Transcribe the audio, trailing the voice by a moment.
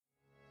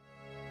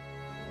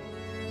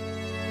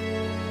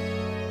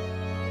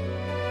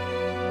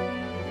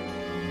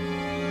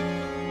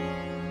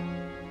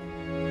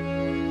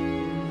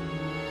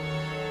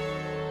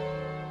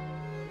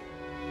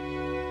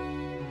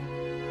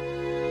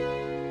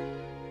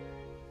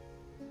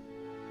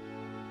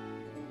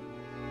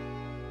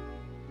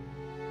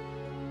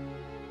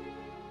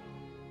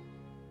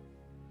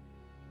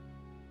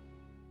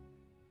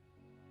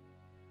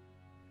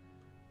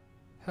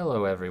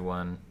Hello,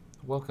 everyone.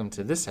 Welcome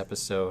to this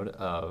episode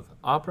of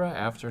Opera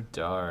After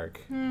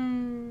Dark.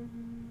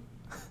 And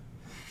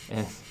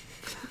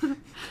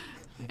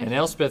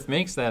Elspeth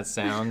makes that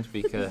sound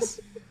because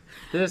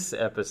this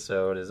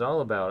episode is all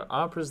about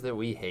operas that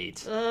we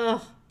hate.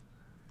 Ugh.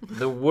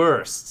 The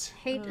worst.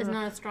 Hate is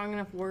not a strong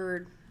enough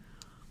word.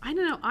 I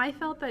don't know. I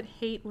felt that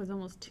hate was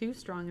almost too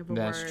strong of a word.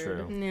 That's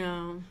true.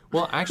 No.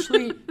 Well,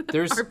 actually,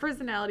 there's... Our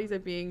personalities are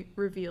being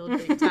revealed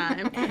big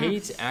time.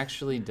 Hate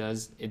actually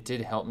did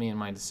help me in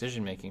my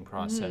decision-making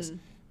process.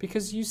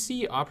 Because you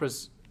see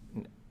operas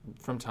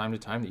from time to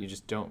time that you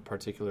just don't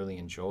particularly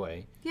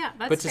enjoy. Yeah,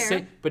 that's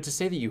fair. But to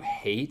say that you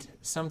hate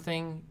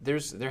something,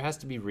 there has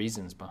to be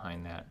reasons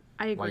behind that.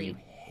 I agree. Why you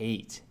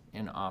hate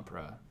an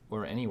opera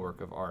or any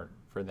work of art,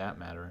 for that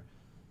matter.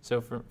 So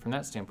from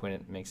that standpoint,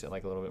 it makes it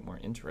like a little bit more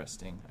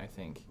interesting, I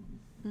think.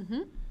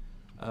 Mm-hmm.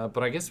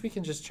 But I guess we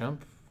can just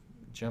jump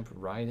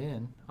right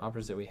in.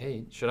 Operas that we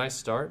hate. Should I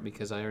start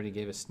because I already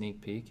gave a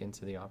sneak peek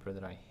into the opera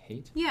that I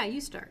hate? Yeah,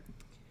 you start.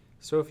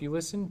 So if you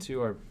listen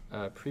to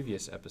our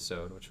previous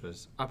episode, which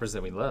was operas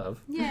that we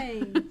love,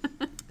 Yay.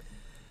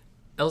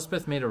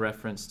 Elspeth made a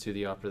reference to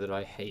the opera that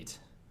I hate,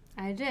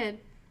 I did.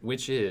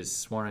 which is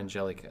Suor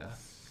Angelica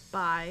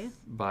by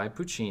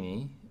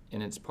Puccini,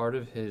 and it's part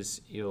of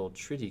his Il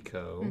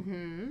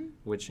Trittico,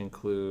 which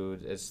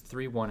include as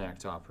 3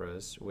 one-act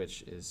operas,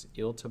 which is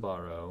Il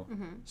Tabarro,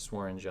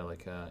 Suor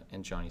Angelica,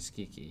 and Johnny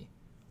Schicchi.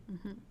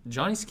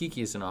 Johnny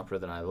Schicchi is an opera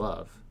that I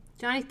love.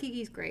 Johnny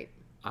Kiki's great.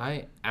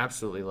 I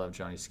absolutely love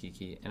Johnny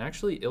Schicchi, and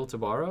actually Il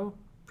Tabarro,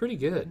 pretty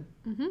good.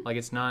 Like,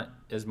 it's not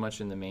as much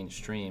in the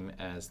mainstream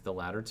as the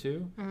latter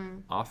two.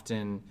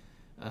 Often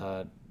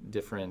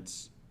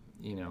different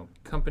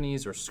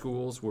companies or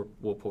schools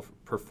will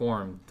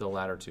perform the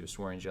latter two,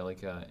 Suor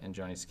Angelica and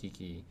Johnny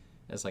Schicchi,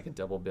 as like a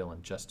double bill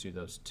and just do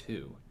those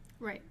two.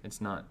 Right. It's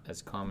not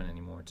as common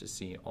anymore to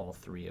see all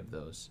 3 of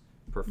those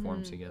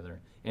perform together.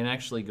 And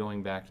actually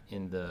going back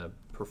in the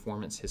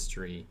performance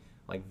history,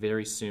 like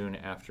very soon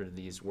after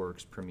these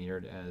works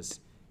premiered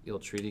as Il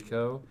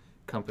Trittico,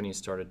 companies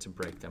started to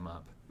break them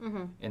up.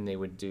 And they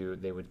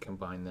would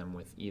combine them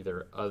with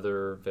either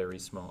other very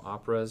small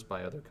operas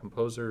by other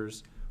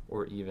composers,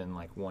 or even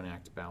like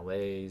one-act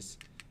ballets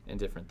and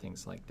different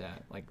things like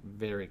that. Like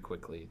very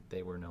quickly,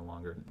 they were no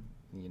longer,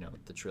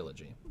 the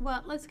trilogy.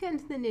 Well, let's get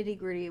into the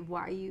nitty-gritty of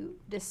why you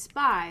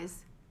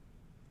despise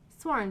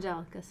Suor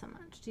Angelica so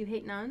much. Do you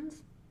hate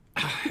nuns?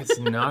 It's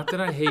not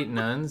that I hate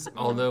nuns,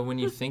 although when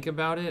you think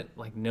about it,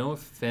 like no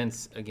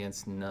offense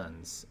against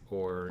nuns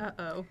or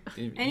Uh-oh.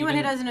 Anyone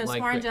who doesn't know,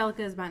 Suor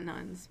Angelica is about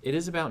nuns. It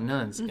is about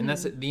nuns, and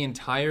that's the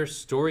entire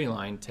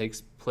storyline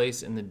takes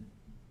place in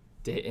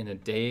a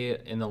day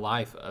in the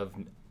life of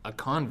a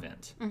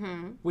convent,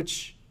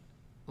 which,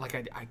 like,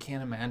 I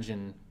can't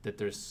imagine that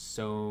there's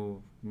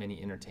so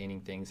many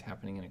entertaining things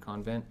happening in a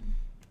convent,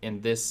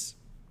 and this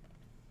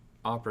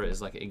opera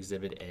is like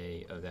Exhibit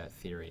A of that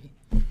theory.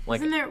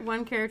 Like, Isn't there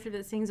one character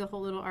that sings a whole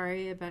little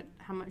aria about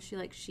how much she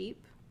likes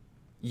sheep?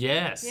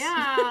 yes,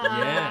 Yeah.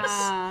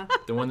 yes,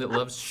 the one that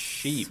loves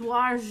sheep.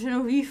 Suor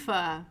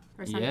Genovefa,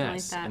 or something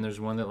like that. And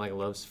there's one that like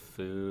loves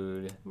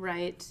food.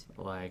 Right.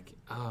 Like,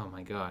 oh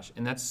my gosh.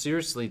 And that's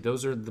seriously,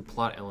 those are the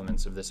plot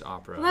elements of this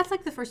opera. Well, that's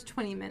like the first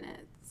 20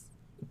 minutes.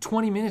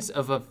 20 minutes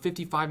of a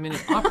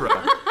 55-minute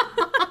opera.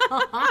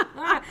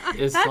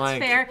 That's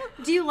fair.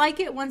 Do you like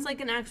it once like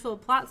an actual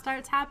plot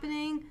starts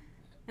happening?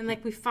 And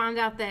like we found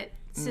out that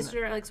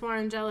sister, like Suor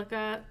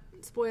Angelica,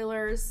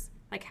 spoilers,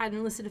 like had an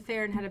illicit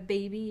affair and had a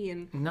baby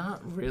and...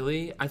 Not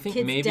really. I think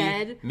Kid's maybe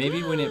dead.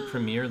 maybe when it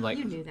premiered, like...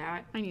 You knew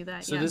that. I knew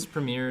that, So this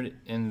premiered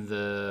in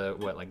the,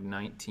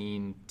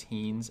 19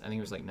 teens? I think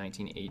it was like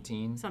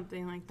 1918.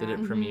 Something like that. That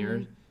it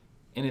premiered.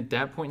 And at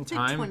that point in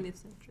time... Like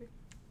 20th century.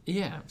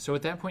 Yeah. So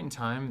at that point in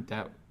time,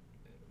 that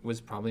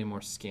was probably a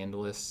more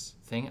scandalous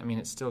thing. I mean,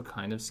 it's still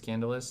kind of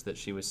scandalous that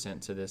she was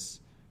sent to this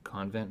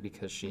convent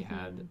because she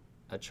had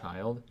a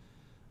child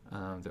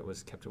that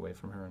was kept away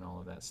from her and all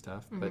of that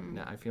stuff. But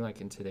I feel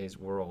like in today's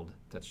world,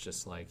 that's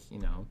just like,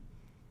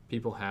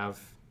 people have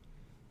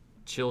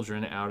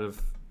children out of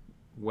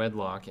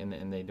wedlock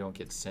and they don't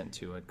get sent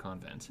to a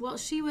convent. Well,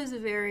 she was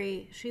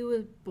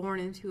born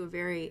into a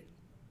very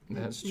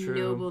That's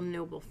true.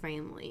 noble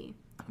family.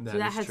 That so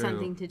that is had true.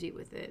 something to do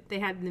with it. They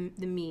had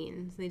the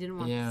means. They didn't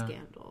want the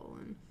scandal.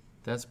 And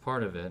That's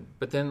part of it.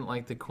 But then,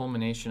 like, the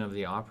culmination of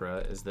the opera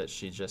is that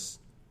she just,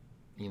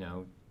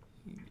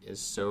 is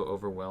so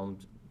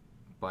overwhelmed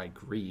by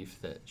grief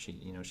that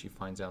she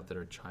finds out that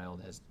her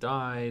child has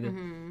died,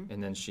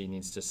 and then she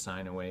needs to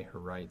sign away her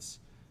rights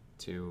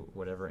to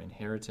whatever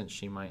inheritance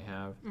she might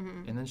have,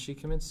 and then she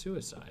commits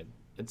suicide.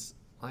 It's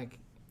like...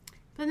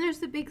 But then there's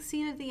the big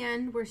scene at the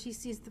end where she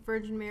sees the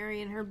Virgin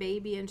Mary and her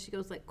baby, and she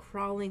goes, like,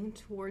 crawling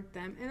toward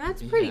them. And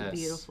that's pretty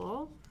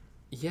beautiful.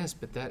 Yes,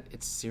 but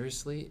it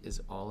seriously is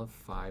all of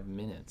 5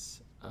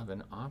 minutes of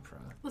an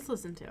opera. Let's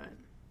listen to it.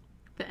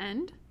 The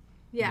end?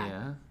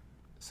 Yeah.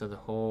 So the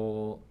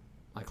whole...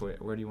 Like,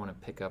 where do you want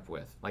to pick up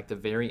with? Like, the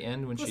very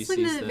end when she Let's sees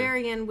listen to the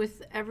very end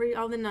with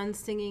all the nuns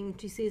singing.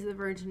 She sees the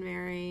Virgin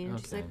Mary, and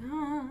she's like,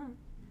 ah.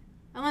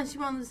 Unless you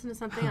want to listen to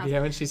something else.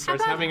 Yeah, when she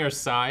starts about having her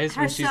sighs,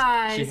 her when she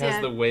sighs, has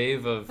yeah. the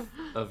wave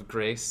of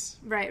grace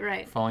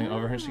Right. falling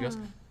over her, she goes,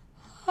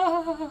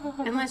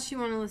 Unless you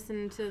want to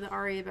listen to the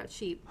aria about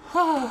sheep.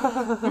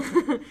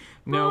 no,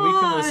 we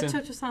can listen.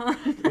 Cho-cho-san.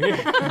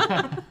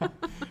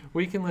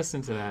 We can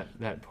listen to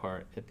that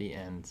part at the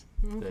end.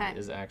 Okay. That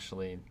is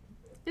actually,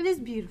 It is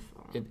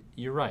beautiful.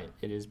 you're right,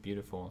 it is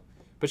beautiful.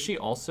 But she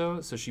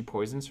also, so she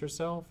poisons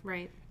herself,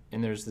 Right.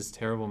 and there's this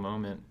terrible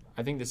moment,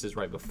 I think this is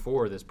right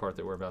before this part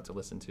that we're about to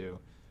listen to,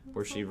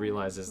 where she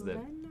realizes that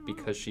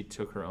because she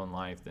took her own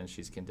life, then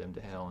she's condemned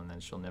to hell, and then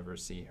she'll never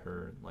see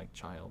her, like,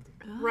 child.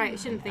 Right.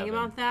 Shouldn't think Heaven.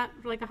 about that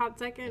for like a hot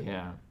second.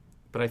 Yeah.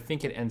 But I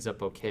think it ends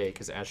up okay,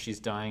 because as she's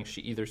dying, she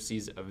either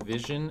sees a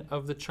vision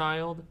of the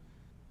child,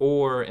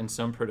 or in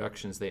some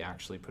productions, they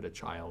actually put a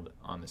child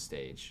on the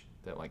stage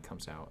that, like,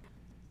 comes out.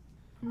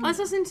 Let's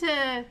listen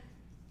to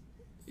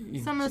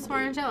some of the Swar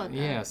Angelica.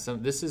 Yeah,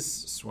 this is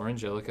Swar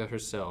Angelica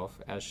herself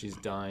as she's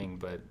dying,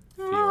 but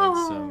feeling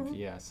Oh.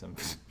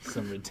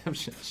 some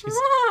redemption. She's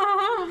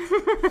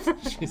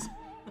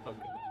oh, God.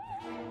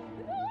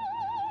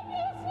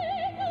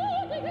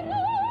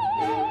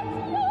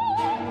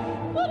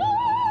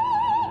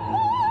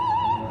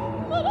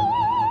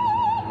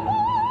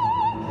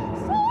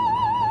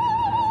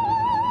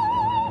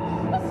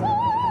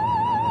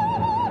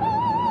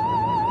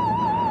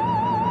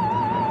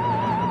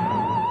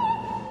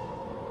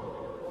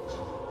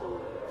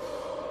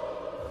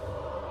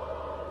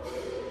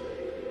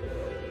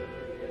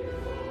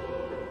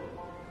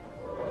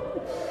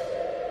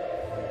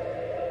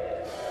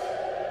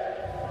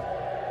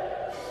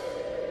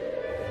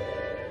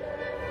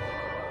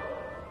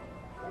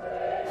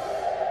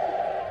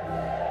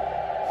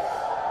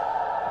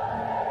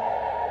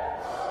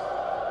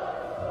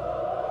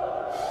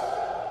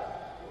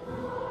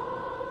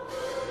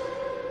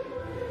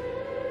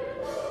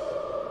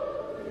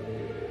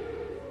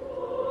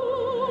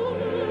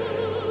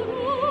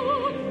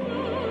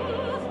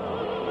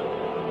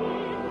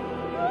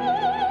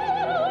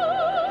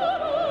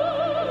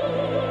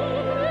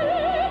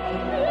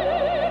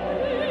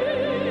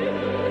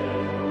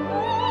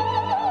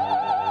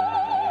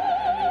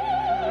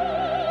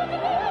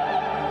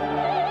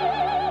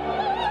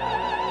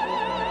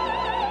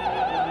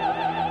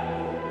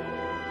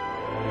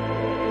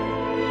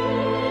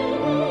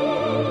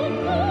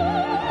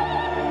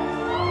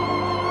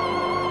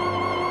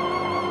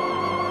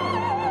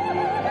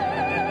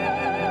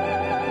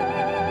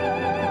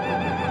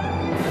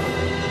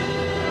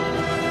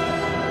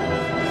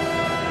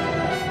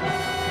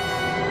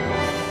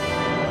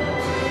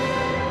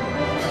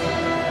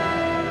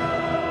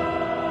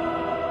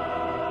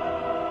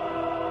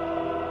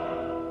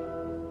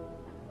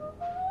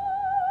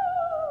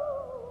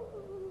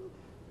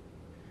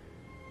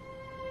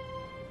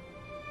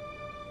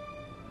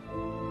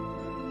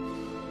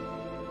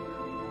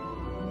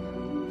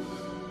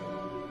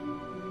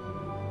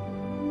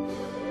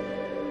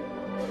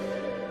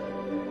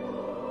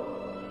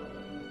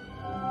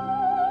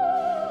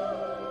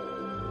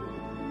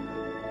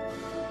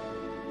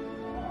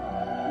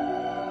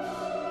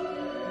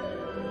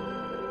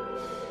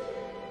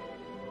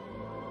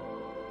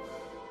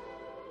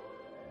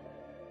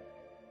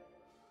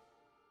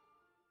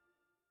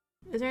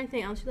 Is there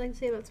anything else you'd like to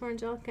say about Swar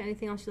Angelica?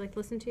 Anything else you'd like to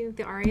listen to?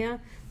 The aria?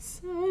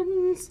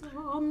 Send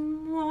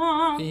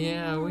someone.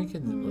 Yeah, we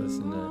could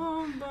listen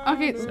to.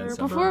 Okay, Sense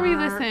before we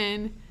something.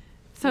 listen,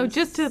 so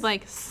just to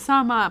like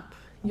sum up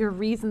your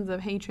reasons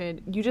of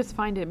hatred, you just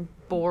find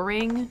it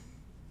boring,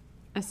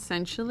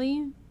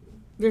 essentially.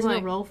 There's like-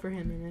 no role for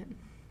him in it.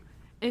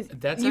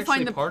 That's you actually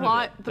find the part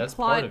plot, of it. the That's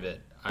plot, part of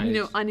it.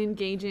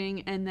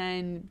 unengaging, and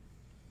then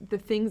the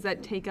things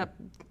that take up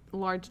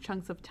large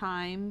chunks of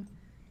time,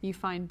 you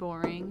find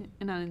boring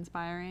and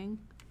uninspiring.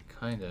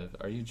 Kind of.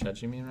 Are you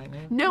judging me right now?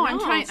 No, I'm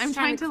No, trying. it's I'm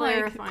trying trying to to like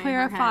clarify in her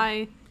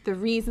clarify the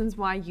reasons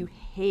why you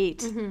hate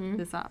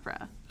this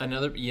opera.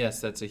 Yes,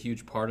 that's a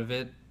huge part of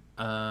it.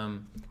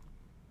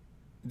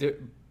 The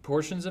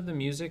portions of the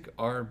music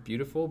are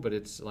beautiful, but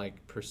it's like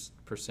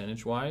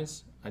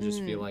percentage-wise, I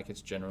just feel like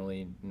it's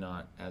generally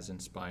not as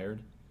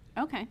inspired.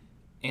 Okay.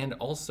 And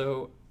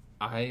also,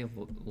 I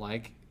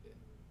like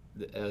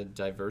the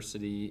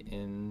diversity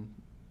in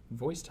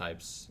voice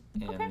types,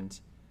 and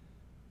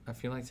I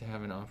feel like to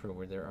have an opera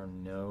where there are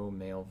no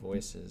male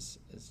voices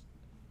is.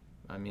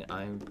 I mean,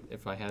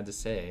 if I had to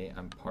say,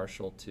 I'm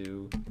partial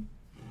to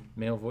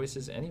male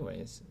voices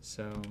anyways,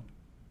 so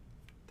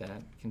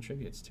that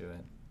contributes to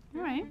it.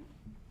 All right.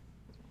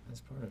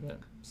 That's part of it.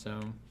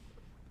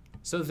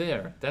 So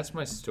there. That's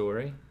my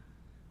story.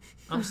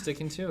 I'm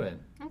sticking to it.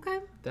 Okay.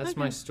 That's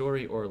my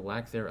story or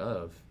lack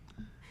thereof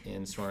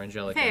in Swar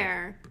Angelica.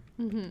 Fair.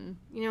 You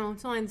know,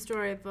 it's only the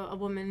story of a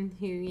woman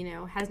who, you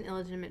know, has an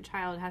illegitimate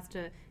child, has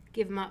to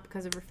give him up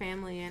because of her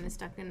family and is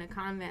stuck in a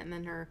convent, and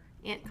then her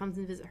aunt comes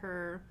and visit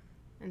her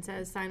and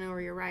says, sign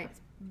over your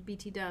rights.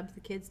 BT dubs, the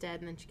kid's dead,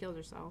 and then she kills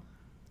herself.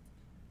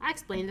 I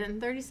explained it in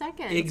 30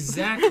 seconds.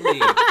 Exactly.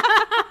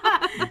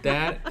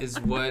 That is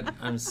what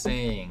I'm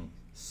saying.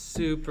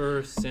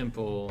 Super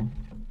simple.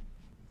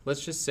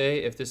 let's just say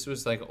if this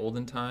was like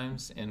olden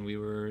times and we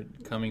were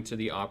coming to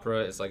the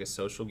opera as like a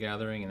social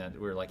gathering and that we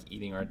were like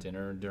eating our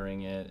dinner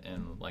during it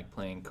and like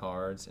playing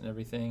cards and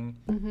everything.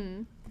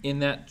 Mm-hmm. In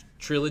that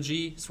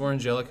trilogy, Swear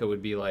Angelica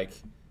would be like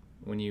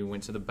when you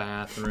went to the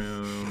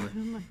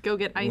bathroom. Go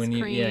get ice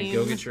cream. Yeah,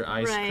 go get your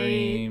ice Right.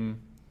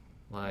 cream.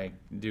 Like,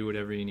 do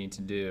whatever you need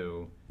to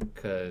do.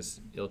 Because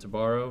Il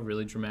Tabaro,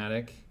 really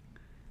dramatic.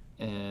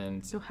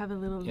 And You'll have a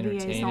little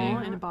entertaining.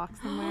 liaison in a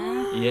box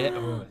somewhere. yeah,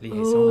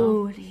 liaison.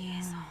 Oh,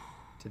 liaison.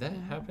 Did that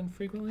happen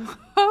frequently?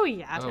 Oh,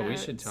 yeah. Oh, we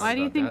should talk Why do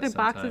you about think that the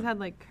boxes sometime. had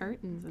like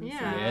curtains and Yeah.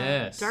 stuff?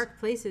 Yes. Dark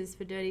places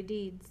for dirty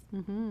deeds.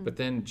 Mm-hmm. But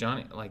then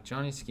Johnny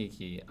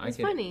Skiki, It's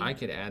funny. I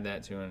could add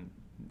that to an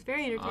It's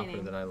very opera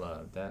entertaining. that I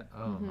love. That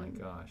my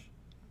gosh,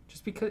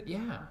 just because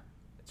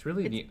it's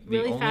really It's the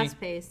really only fast it's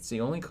paced.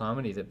 the only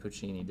comedy that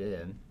Puccini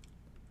did.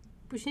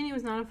 Puccini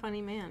was not a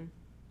funny man.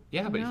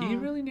 Yeah, but he No.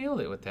 really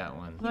nailed it with that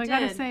one. Well, I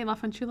gotta did. say, La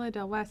Fanciulla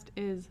del West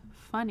is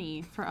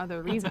funny for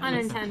other reasons.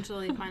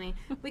 Unintentionally funny.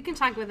 We can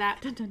talk about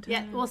that. Dun, dun, dun.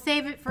 Yeah, we'll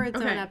save it for its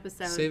own Okay.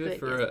 episode. Save it but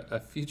for yes. a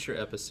future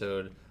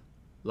episode.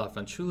 La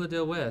Fanciulla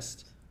del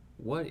West.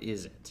 What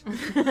is it?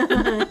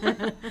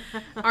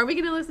 Are we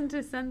gonna listen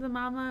to Senza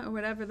Mama or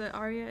whatever the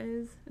aria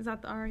is? Is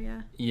that the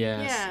aria?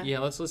 Yes. Yeah. Yeah,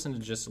 let's listen to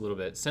just a little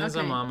bit. Senza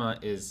Okay. Mama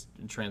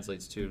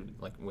translates to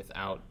like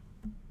without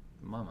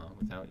mama,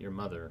 without your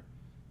mother.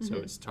 So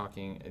it's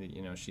talking,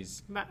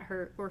 she's About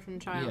her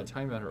orphan child.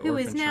 talking about her who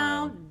orphan is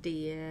now child.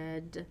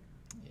 dead.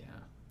 Yeah.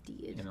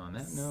 Dead. And on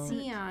that note,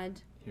 Sad.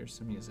 here's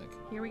some music.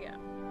 Here we go.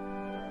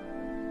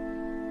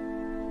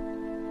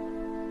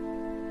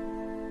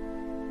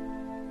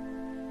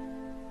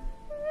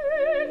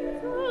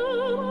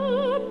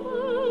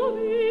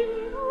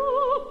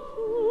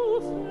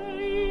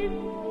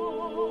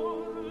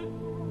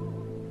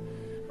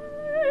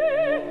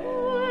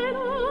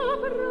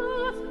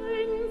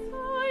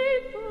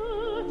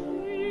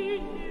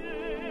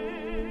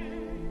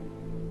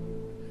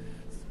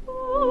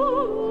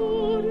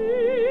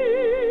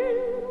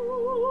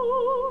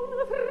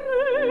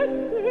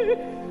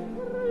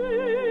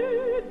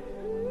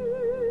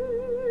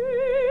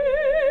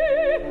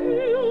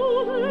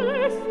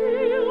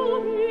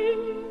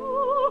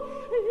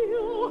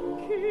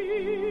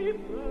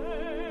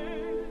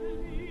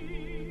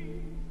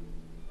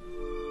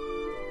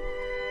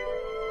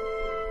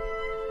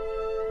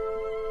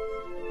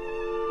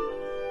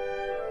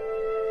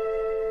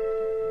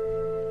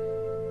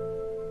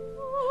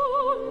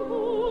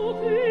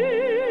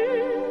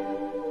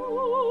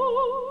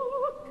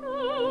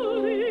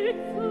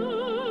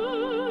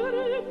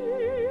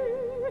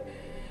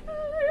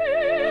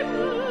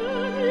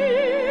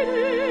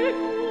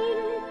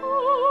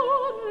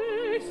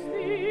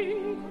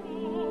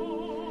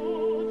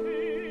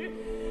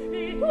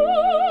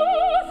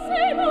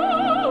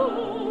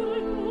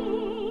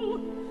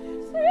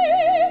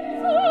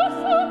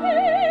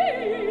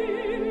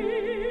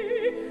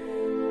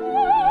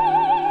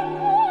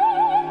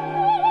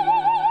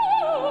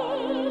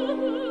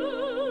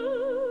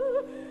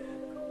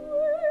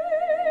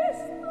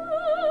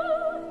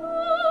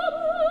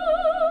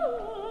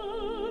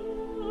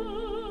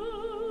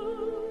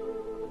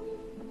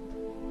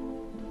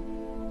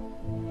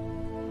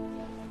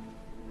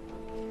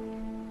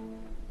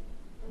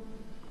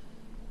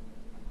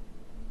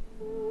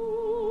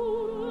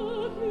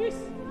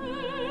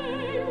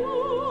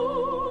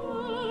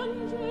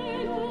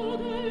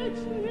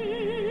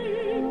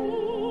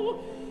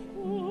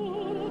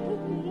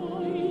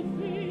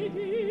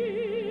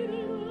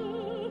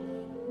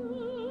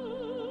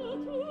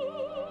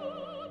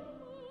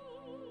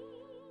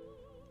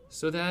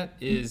 So that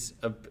is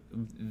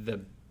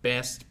the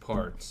best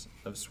part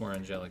of Swear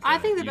Angelica. I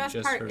think the You best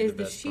just part heard is the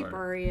the best sheep part.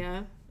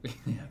 aria.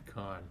 Yeah,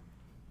 God.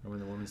 Or when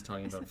the woman's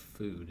talking about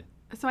food.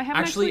 So I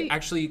haven't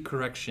Actually,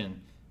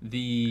 correction.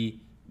 The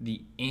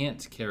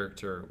ant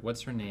character,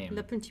 what's her name?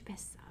 La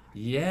Principessa.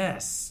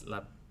 Yes,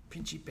 La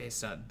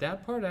Principessa.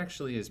 That part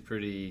actually is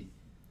pretty.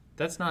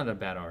 That's not a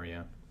bad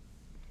aria.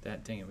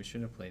 Dang it, we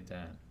should have played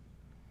that.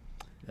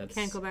 That's,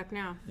 Can't go back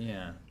now.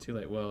 Yeah, too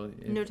late. Well,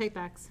 No take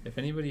backs. if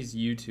anybody's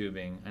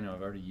YouTubing, I know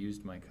I've already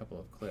used my couple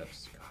of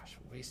clips. Gosh,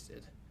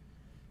 wasted.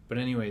 But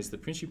anyways, the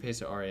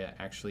Principessa aria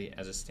actually,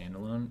 as a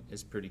standalone,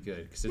 is pretty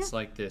good because it's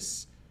like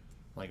this,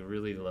 like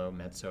really low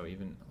mezzo.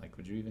 Even like,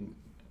 would you even?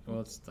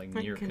 Well, it's like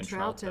near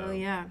contralto.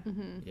 Yeah.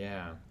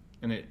 Yeah,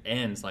 and it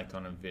ends like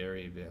on a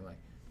very like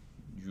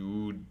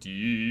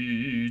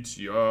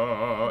Judicia,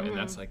 and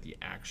that's like the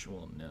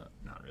actual note.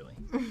 Not really,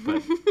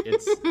 but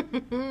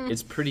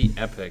it's pretty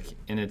epic,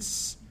 and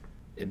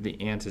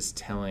the aunt is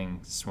telling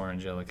Swear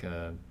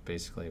Angelica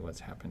basically what's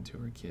happened to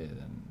her kid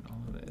and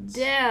all of it.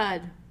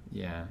 Dad.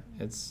 Yeah,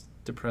 it's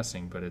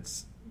depressing, but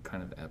it's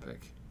kind of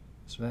epic.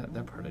 So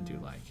that part I do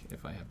like,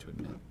 if I have to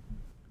admit.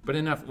 But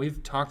enough.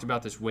 We've talked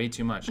about this way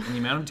too much. And the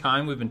amount of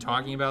time we've been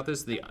talking about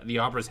this, the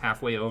opera's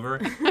halfway over,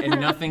 and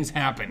nothing's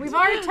happened. We've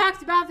already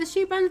talked about the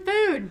sheep and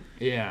food.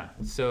 Yeah.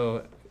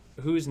 So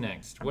who's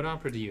next? What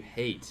opera do you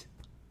hate?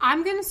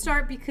 I'm going to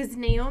start because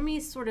Naomi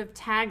sort of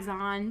tags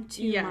on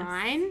to Yes.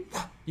 mine.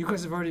 You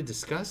guys have already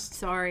discussed?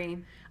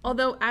 Sorry.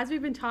 Although, as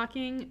we've been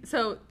talking,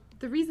 so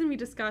the reason we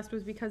discussed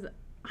was because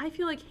I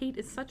feel like hate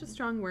is such a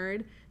strong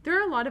word. There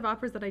are a lot of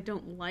operas that I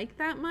don't like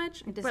that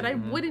much, but I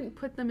wouldn't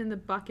put them in the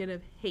bucket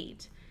of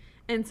hate.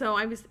 And so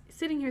I was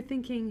sitting here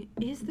thinking,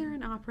 is there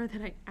an opera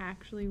that I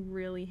actually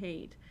really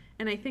hate?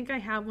 And I think I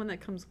have one that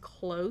comes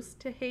close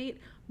to hate,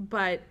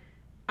 but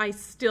I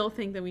still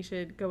think that we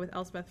should go with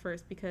Elspeth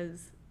first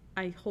because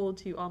I hold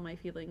to all my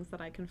feelings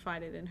that I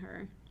confided in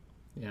her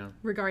Yeah.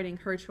 regarding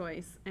her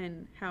choice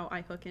and how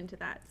I hook into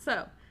that.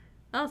 So,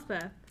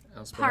 Elspeth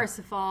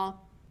Parsifal.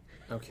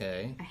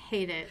 Okay. I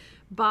hate it.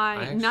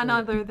 by none actually-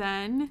 other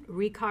than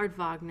Richard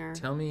Wagner.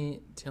 Tell me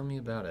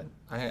about it.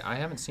 I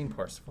haven't seen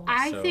Parsifal.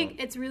 I so-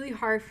 think it's really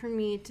hard for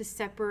me to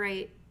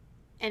separate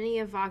any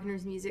of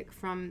Wagner's music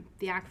from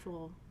the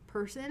actual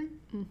person.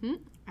 Mm-hmm.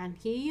 And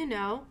he,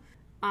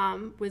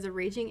 was a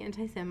raging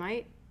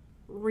anti-Semite,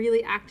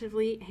 really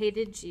actively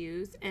hated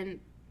Jews, and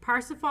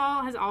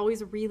Parsifal has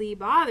always really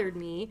bothered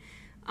me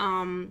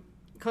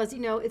because,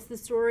 it's the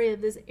story of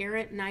this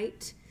errant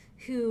knight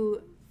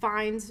who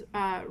finds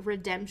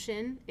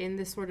redemption in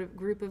this sort of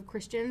group of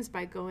Christians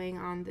by going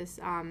on this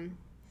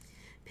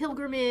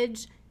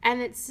pilgrimage,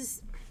 and it's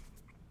just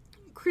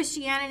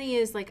Christianity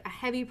is like a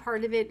heavy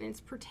part of it, and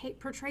it's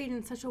portrayed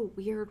in such a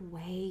weird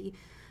way.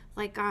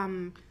 Like,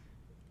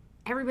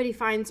 everybody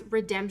finds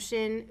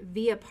redemption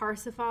via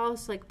Parsifal.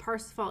 So, like,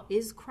 Parsifal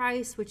is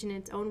Christ, which in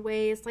its own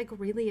way is, like,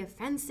 really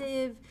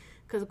offensive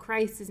because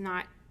Christ is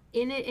not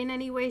in it in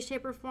any way,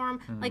 shape, or form.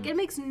 Like, it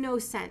makes no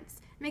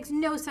sense. It makes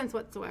no sense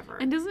whatsoever.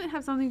 And doesn't it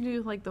have something to do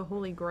with like the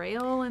Holy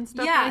Grail and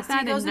stuff yeah, like so that?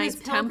 he goes and on his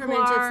Knights pilgrimage.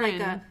 Templar It's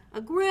like and,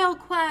 a grail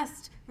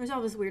quest. There's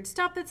all this weird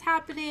stuff that's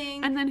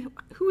happening. and then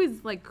who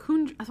is like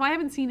Kundra? So I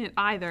haven't seen it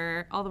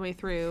either all the way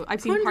through. I've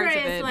seen parts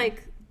of Kundra it. is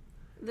like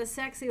the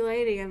sexy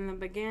lady in the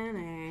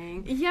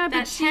beginning. Yeah,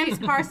 but that tempts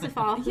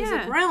Parsifal, who's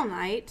Yeah. a Grail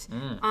Knight.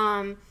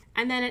 Mm.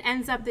 And then it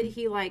ends up that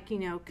he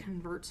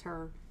converts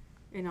her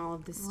in all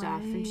of this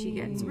stuff, and she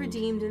gets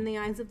redeemed in the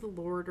eyes of the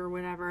Lord or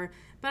whatever.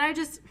 But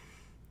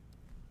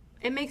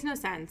it makes no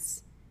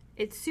sense.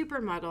 It's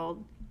super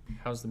muddled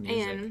How's the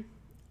music? and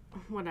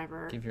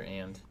whatever. Give your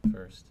and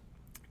first.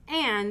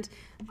 And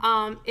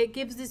it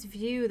gives this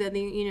view that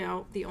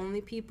the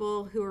only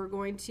people who are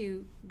going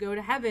to go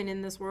to heaven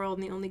in this world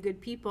and the only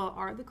good people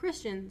are the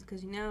Christians,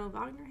 because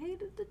Wagner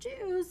hated the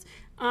Jews,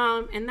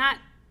 and that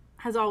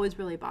has always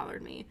really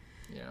bothered me.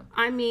 Yeah.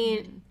 I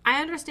mean,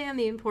 I understand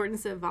the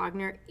importance of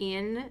Wagner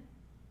in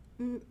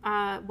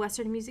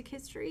Western music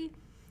history.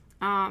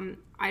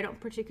 I don't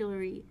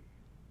particularly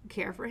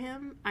care for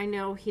him. I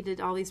know he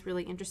did all these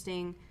really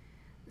interesting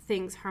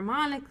things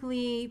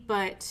harmonically,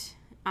 but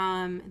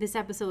this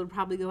episode would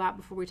probably go out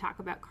before we talk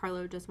about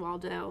Carlo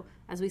Gesualdo.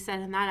 As we said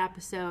in that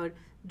episode,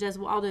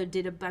 Gesualdo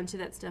did a bunch of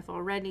that stuff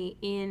already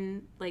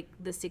in like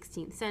the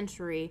 16th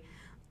century.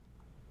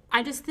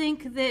 I just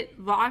think that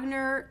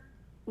Wagner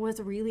was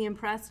really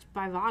impressed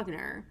by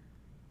Wagner,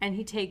 and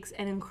he takes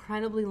an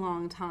incredibly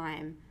long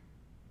time,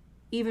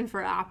 even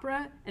for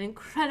opera, an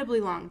incredibly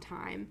long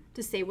time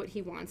to say what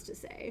he wants to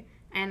say.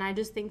 And I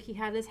just think he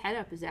had his head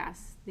up his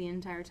ass the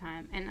entire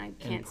time, and I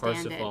can't stand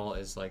it. Parsifal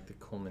is like the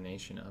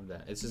culmination of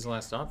that. It's his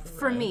last opera,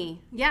 For right?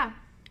 me, yeah.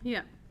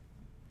 yeah.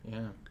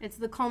 Yeah. It's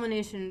the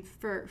culmination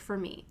for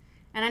me.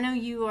 And I know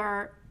you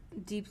are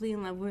deeply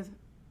in love with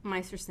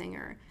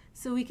Meistersinger,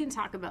 so we can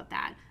talk about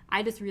that.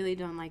 I just really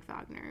don't like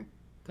Wagner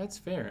That's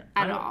fair.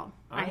 at all.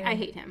 I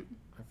hate him.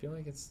 I feel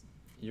like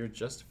you're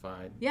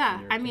justified. Yeah,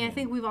 in your I mean, I opinion.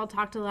 think we've all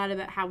talked a lot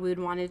about how we would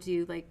want to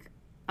do like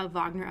a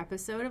Wagner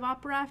episode of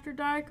Opera After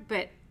Dark,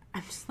 but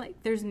I'm just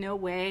like, there's no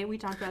way, we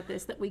talked about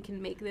this, that we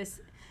can make this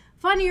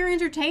funny or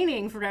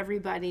entertaining for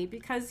everybody,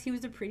 because he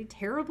was a pretty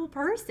terrible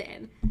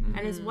person.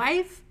 And his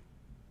wife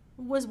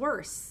was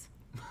worse.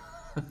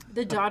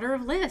 The daughter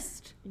of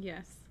Liszt,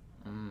 Yes.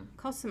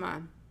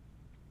 Cosima,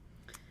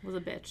 was a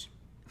bitch.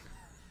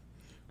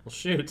 Well,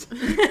 shoot.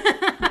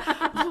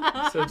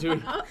 So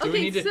do we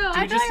need to? so Do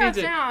I we just got need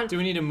to? down. Do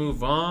we need to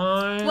move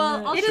on?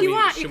 Well, If Should you we-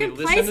 want, you should we can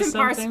listen play to some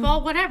something?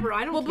 Parsifal, whatever.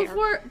 I don't Well,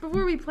 care.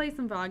 before we play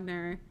some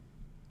Wagner,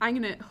 I'm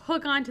gonna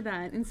hook onto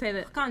that and say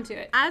that Hook onto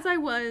it. as I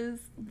was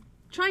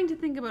trying to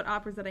think about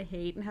operas that I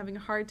hate and having a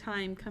hard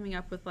time coming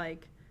up with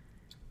like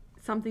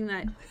something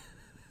that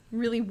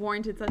really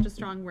warranted such a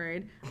strong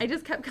word, I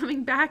just kept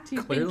coming back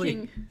to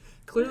thinking.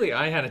 Clearly,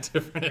 I had a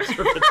different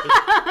interpretation.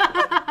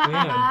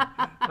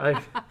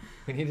 Man,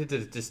 we needed to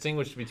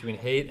distinguish between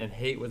hate and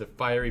hate with a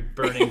fiery,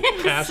 burning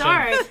passion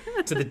Sorry.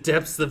 to the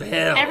depths of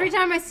hell. Every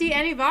time I see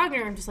any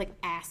Wagner, I'm just like,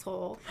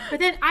 asshole. But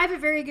then I have a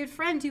very good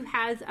friend who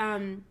has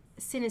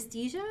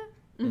synesthesia,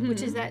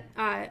 which is that,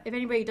 if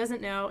anybody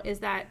doesn't know, is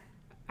that,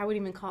 I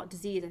wouldn't even call it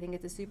disease, I think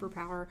it's a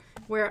superpower,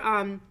 where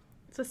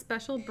It's a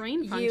special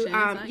brain you, function.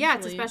 yeah, it's a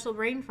actually. special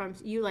brain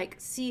function. You like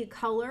see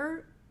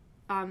color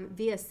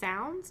via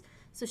sounds.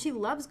 So she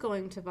loves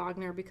going to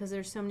Wagner because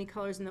there's so many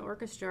colors in the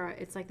orchestra.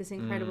 It's like this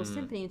incredible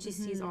symphony, and she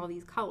sees all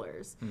these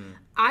colors.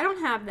 I don't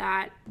have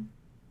that,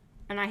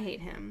 and I hate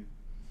him.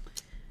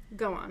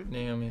 Go on.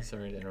 Naomi,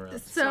 sorry to interrupt.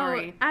 So,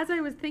 Sorry. as I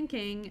was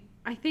thinking,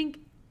 I think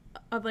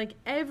of like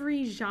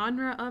every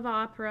genre of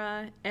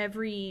opera,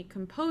 every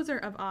composer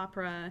of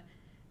opera,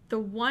 the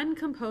one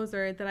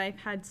composer that I've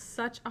had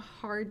such a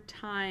hard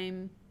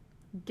time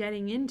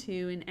getting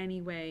into in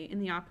any way in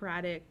the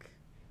operatic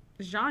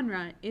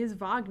genre is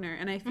Wagner.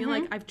 And I feel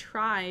like I've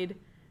tried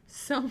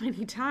so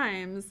many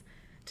times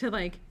to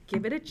like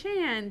give it a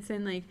chance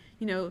and like,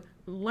 you know,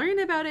 learn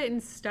about it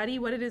and study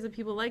what it is that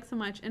people like so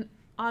much. And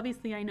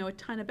obviously I know a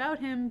ton about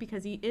him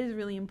because he is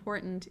really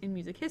important in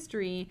music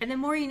history. And the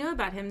more you know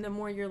about him, the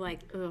more you're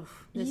like, ugh,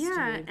 this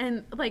dude.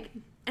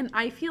 And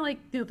I feel like,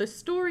 you know, the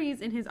stories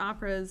in his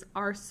operas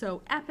are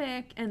so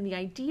epic and the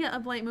idea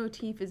of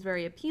leitmotif is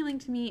very appealing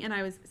to me. And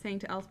I was saying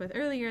to Elspeth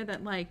earlier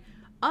that like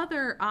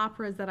other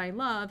operas that I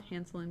love,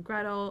 Hansel and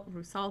Gretel,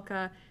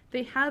 Rusalka,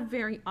 they have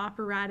very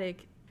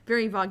operatic,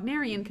 very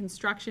Wagnerian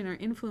construction or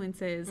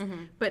influences,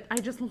 but I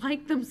just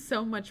like them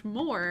so much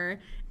more.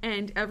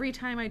 And every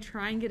time I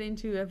try and get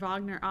into a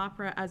Wagner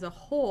opera as a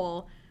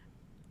whole,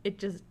 it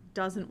just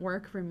doesn't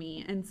work for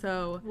me. And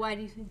so Why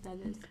do you think that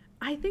is?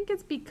 I think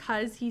it's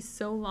because he's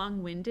so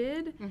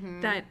long-winded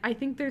that I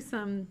think there's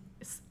some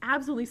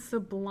absolutely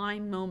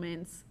sublime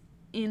moments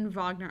in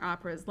Wagner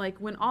operas. Like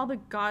when all the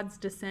gods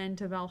descend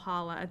to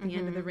Valhalla at the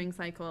end of the Ring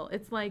cycle,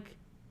 it's like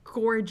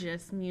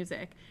gorgeous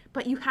music.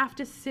 But you have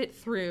to sit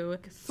through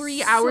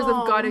 3 hours of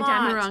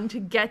Götterdämmerung to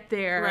get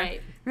there.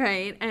 Right.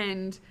 Right.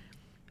 And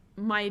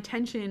my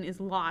attention is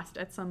lost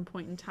at some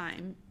point in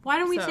time. Why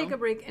don't we So, take a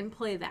break and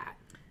play that?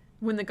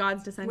 When the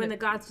gods descend. When the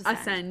gods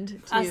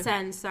descend.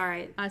 Ascend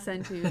Sorry. to I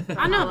don't know.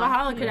 Valhalla.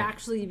 Valhalla could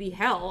actually be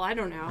hell. I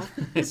don't know.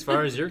 As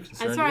far as you're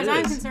concerned, As far as it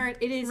I'm is. concerned,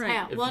 it is Right.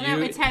 hell. If Well, no,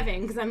 you- it's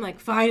heaven because I'm like,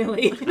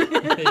 finally,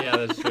 Yeah,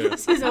 that's true.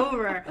 this is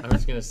over. I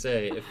was gonna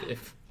say,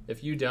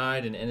 if you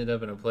died and ended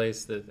up in a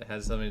place that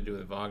has something to do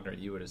with Wagner,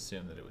 you would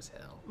assume that it was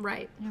hell.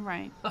 Right. You're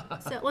right.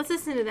 So let's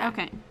listen to that.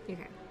 Okay.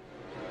 Okay.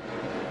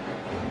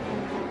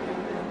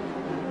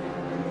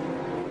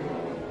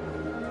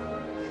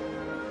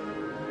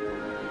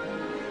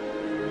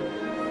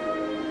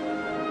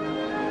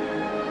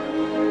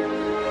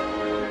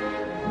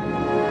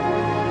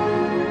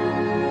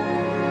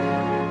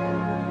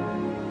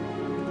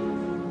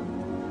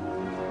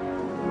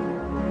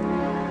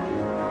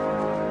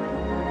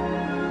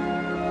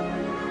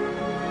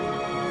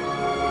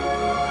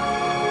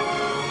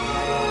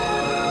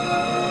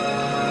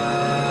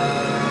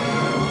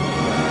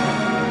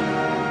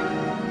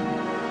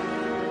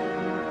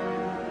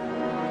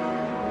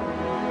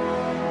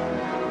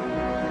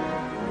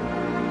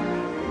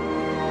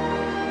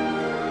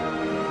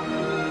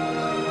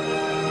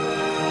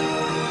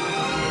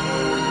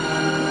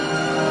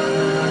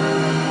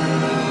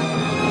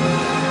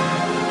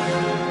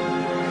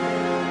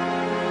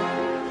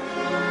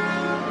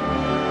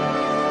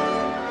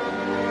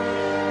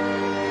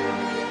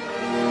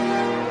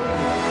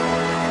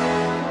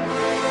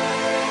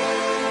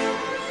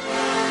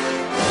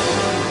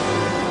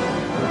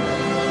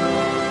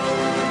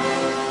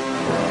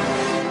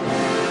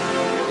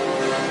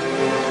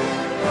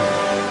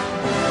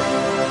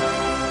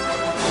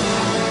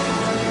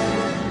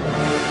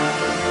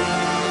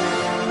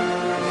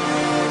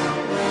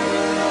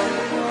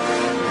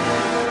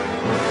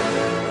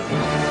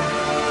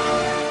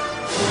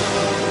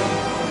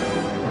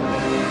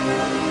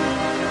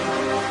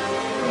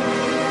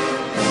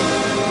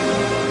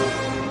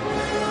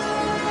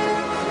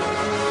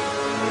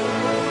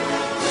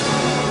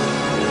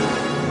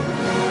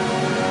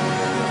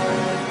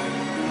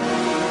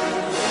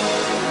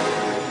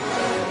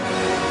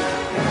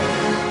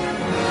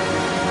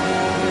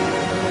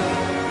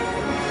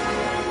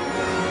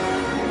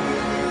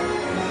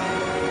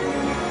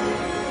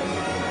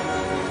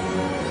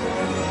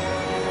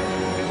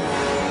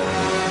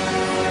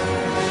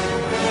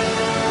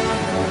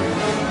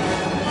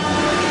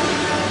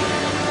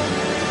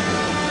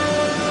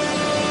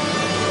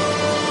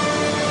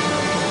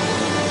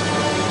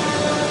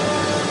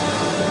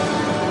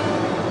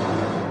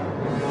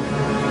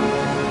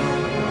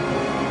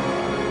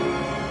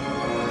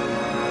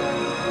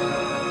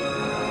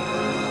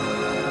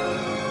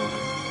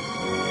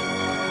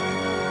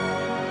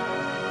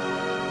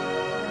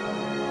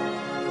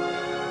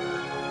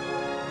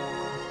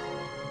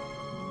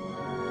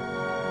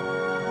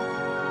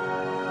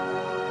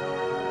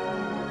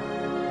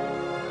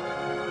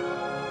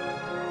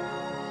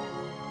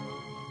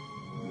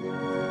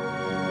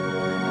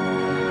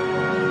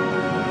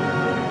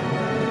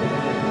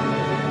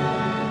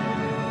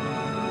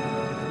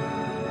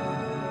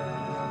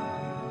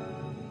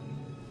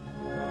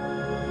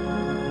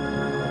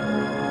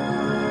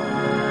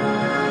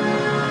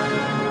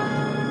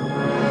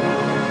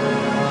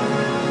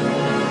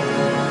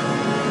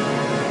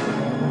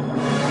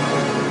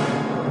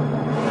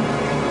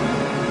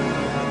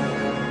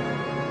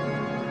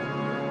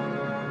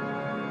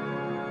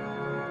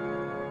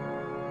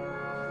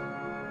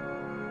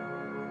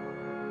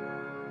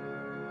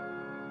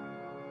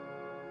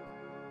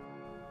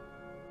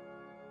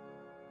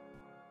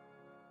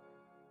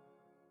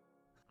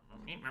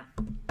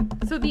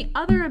 So the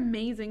other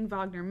amazing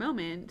Wagner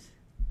moment,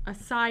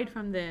 aside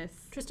from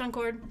this, Tristan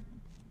chord.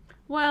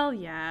 well,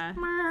 yeah.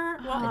 Well,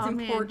 it's Oh,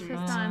 man, important.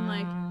 Tristan,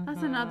 like,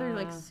 that's another,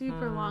 like,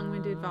 super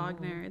long-winded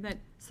Wagner. That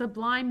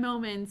sublime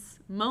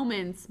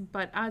moments,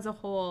 but as a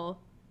whole,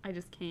 I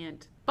just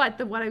can't.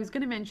 But what I was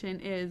going to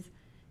mention is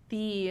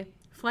the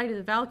Flight of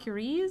the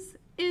Valkyries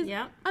is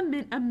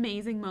an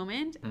amazing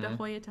moment. The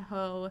Hoya to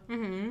Ho.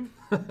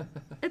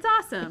 It's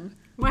awesome.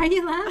 Why are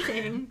you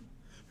laughing?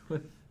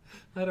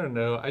 I don't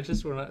know. I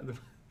just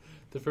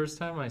the first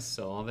time I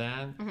saw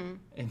that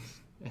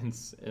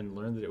and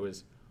learned that it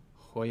was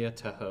Hoya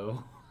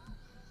Tahoe,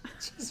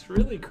 it just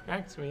really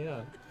cracked me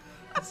up.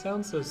 It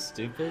sounds so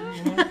stupid.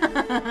 You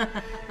know?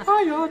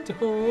 Hoya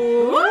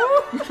Tahoe.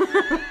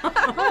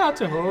 Hoya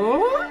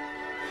Tahoe.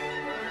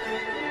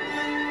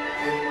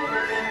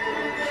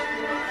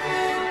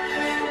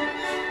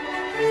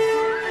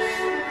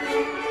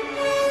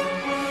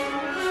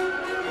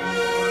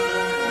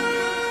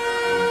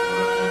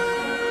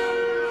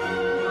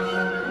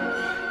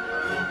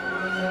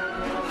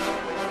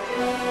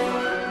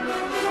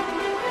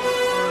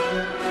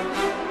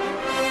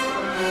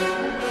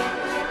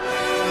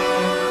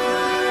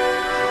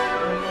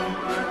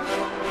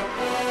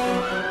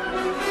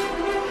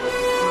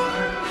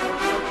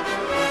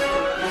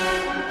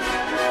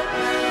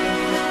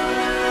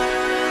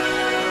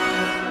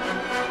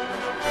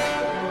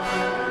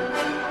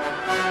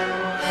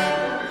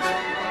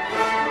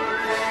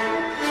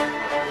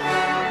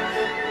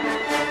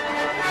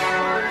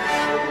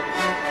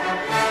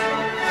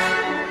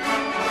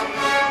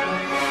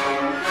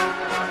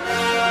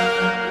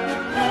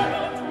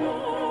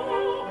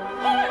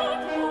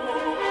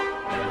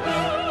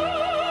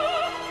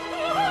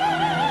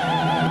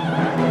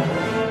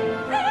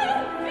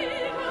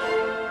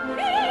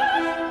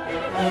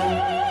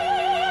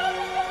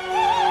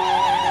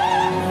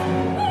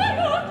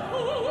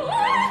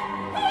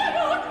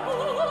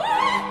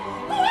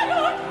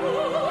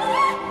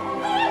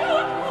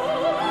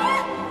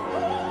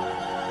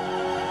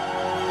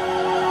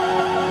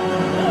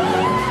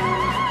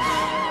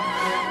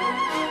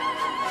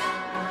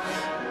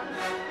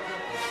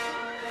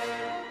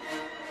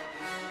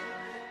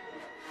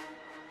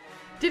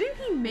 Didn't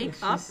he make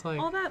up like,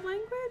 all that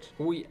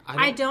language?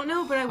 I don't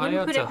know, but I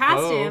wouldn't put it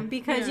past him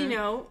because, you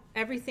know,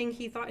 everything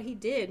he thought he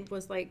did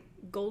was like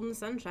golden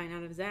sunshine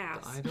out of his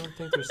ass. I don't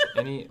think there's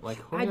any, like,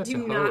 I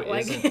do not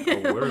like isn't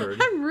it. a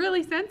word. I'm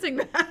really sensing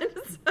that.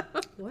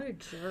 So. What a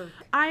jerk.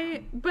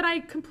 But I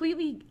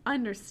completely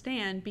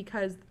understand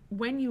because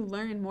when you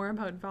learn more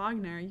about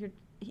Wagner,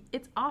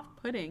 it's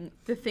off-putting.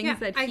 The things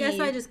that I guess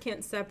I just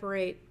can't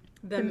separate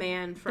the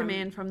man from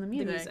the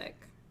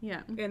music.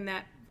 Yeah. And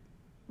that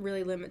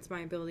really limits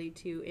my ability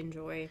to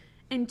enjoy.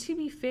 And to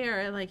be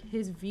fair, like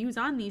his views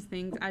on these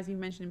things, as you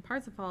mentioned in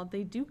Parsifal,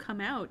 they do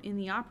come out in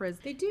the operas.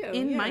 They do.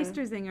 In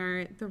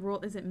Meistersinger, the role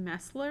is it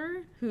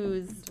Messler,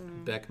 who's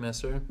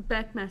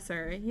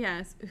Beckmesser,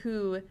 yes,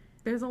 who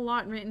there's a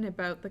lot written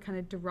about the kind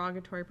of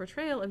derogatory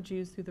portrayal of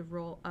Jews through the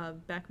role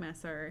of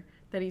Beckmesser,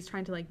 that he's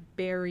trying to like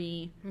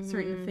bury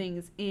certain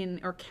things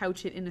in or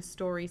couch it in a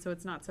story so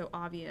it's not so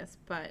obvious.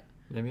 But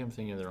maybe I'm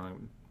thinking of the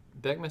wrong.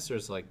 Beckmesser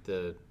is like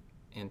the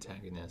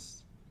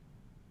antagonist,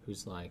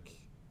 who's like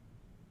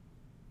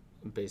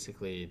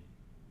basically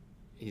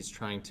he's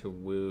trying to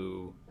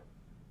woo.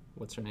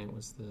 What's her name?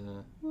 Was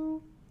the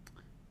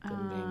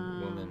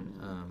main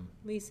woman?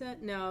 Lisa?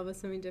 No, it was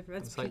something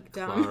different. That's like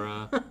dumb.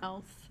 Clara.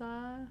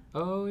 Elsa.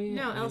 Oh yeah.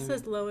 No,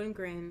 Elsa's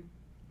Lohengrin.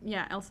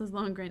 Yeah, Elsa's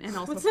Lohengrin and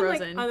also What's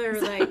Frozen. Some, like, other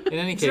like in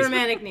any case,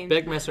 dramatic names.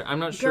 Beckmesser. I'm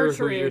not sure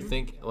Gertrude. who you're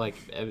thinking. Like,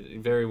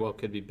 very well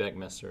could be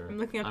Beckmesser. I'm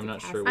not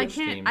cast. sure which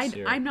themes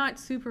here. I'm not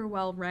super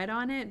well read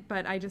on it,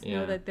 but I just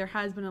know that there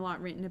has been a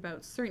lot written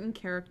about certain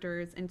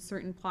characters and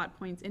certain plot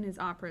points in his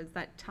operas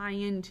that tie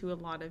into a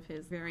lot of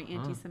his very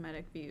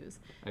anti-Semitic views.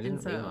 I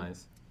didn't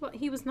realize. Well,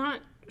 he was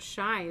not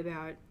shy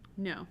about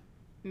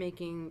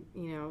making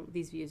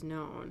these views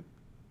known.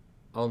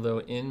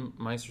 Although in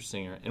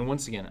Meistersinger, and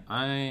once again,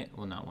 I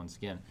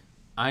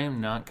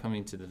am not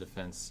coming to the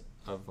defense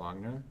of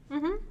Wagner,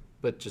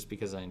 but just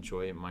because I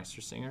enjoy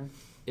Meistersinger,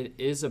 it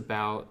is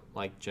about,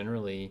 like,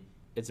 generally,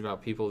 it's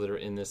about people that are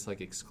in this,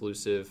 like,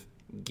 exclusive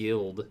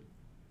guild.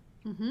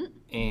 And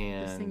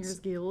the Singers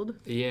Guild.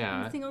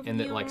 Yeah, and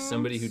that, like,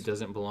 somebody who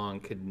doesn't belong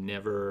could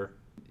never,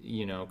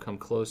 come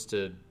close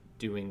to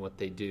doing what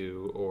they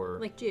do or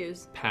like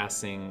Jews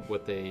passing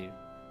what they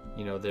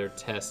their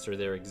test or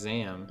their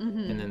exam.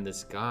 And then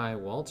this guy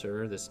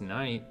Walter, this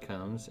knight,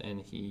 comes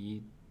and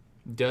he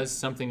does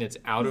something that's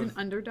out He's of an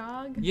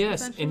underdog.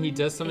 Yes, and he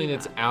does something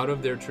that's out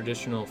of their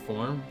traditional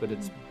form, but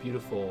it's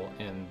beautiful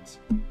and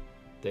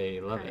they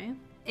love it.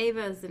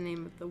 Ava is the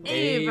name of the woman.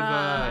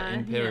 Ava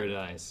in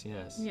Paradise,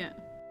 yes. Yeah.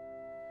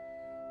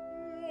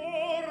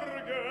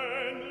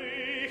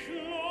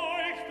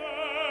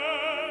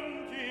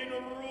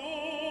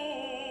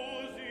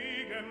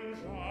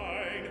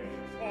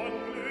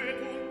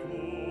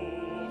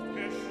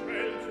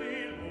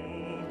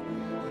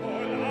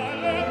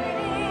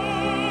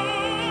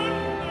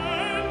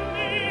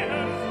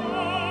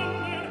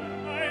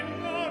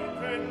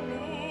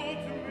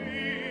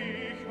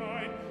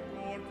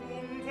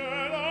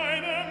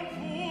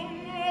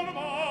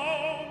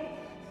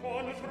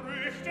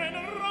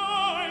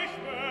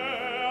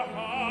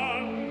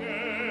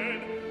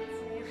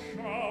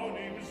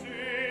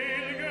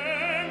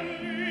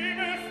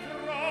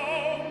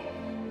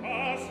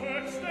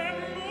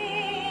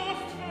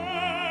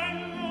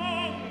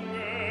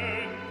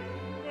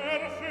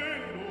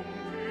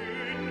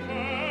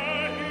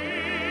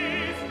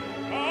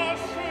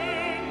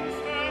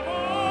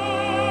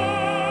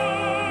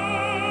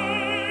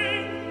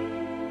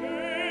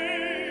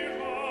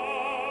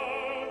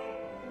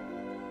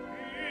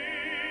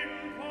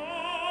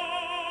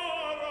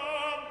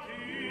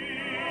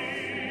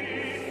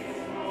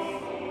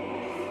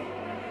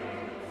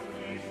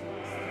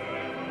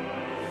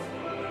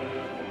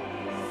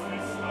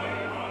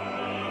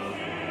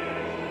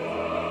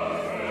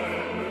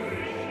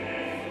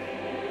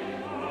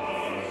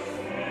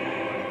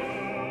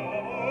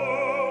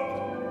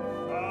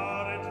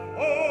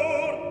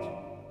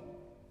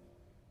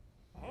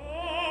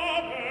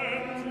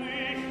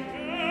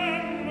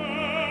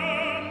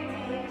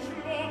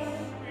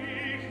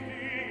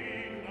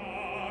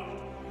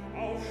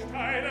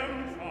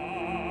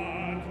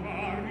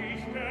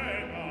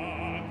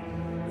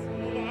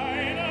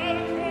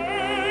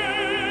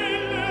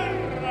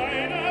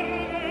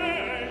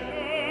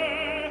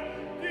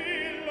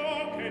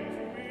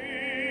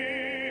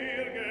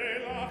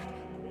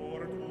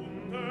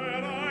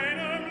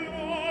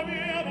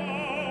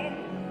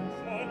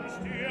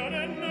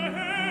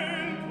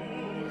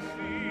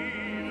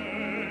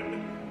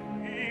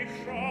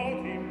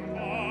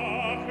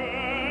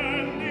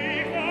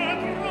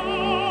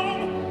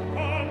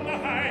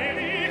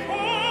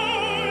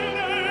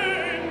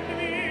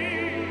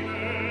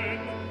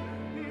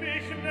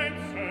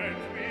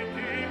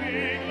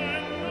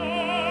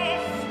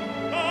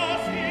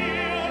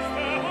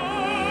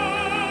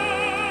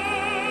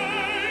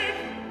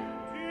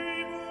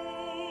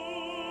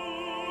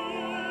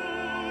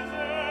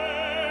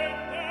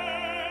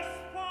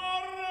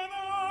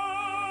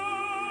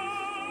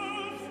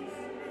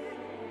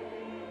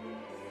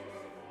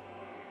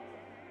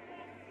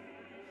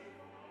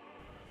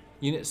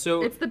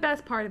 So it's the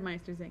best part of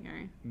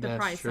Meistersinger, the That's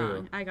prize true.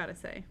 song, I gotta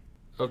say.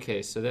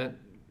 okay, so that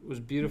was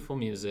beautiful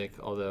music,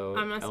 although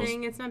I'm not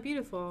saying it's not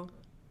beautiful.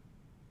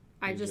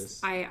 I You just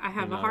just- I have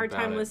you're a not hard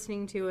about time it.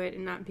 listening to it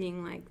and not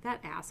being like,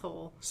 that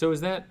asshole. So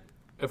is that,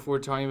 if we're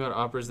talking about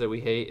operas that we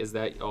hate, is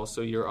that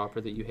also your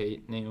opera that you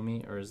hate,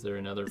 Naomi, or is there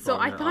another? So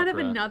I Wagner thought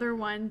opera? of another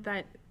one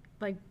that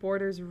like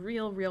borders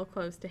real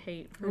close to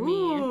hate for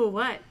Ooh,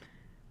 what? me.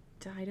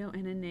 Dido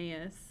and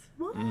Aeneas.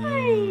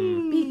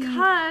 Why?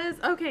 Because,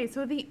 okay,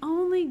 so the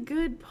only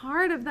good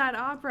part of that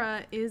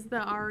opera is the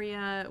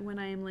aria When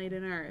I Am Laid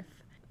in Earth.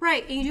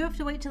 Right, and you do have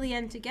to wait till the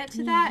end to get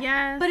to that.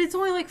 Yes. But it's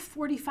only like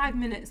 45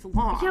 minutes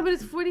long. Yeah, but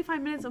it's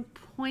 45 minutes of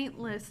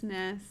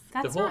pointlessness.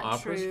 That's the whole not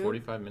opera is true.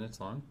 45 minutes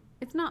long.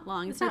 It's not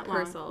long. It's, not like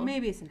long. Purcell.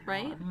 Maybe it's an hour.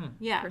 Right?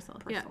 Yeah. Purcell,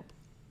 yeah.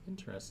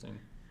 Interesting.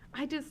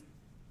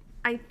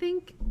 I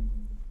think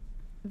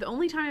the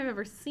only time I've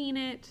ever seen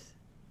it,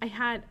 I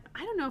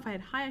don't know if I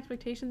had high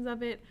expectations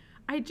of it.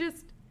 I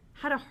just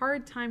had a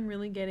hard time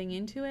really getting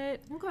into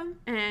it. Okay.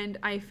 And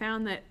I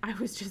found that I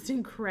was just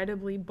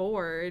incredibly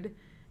bored.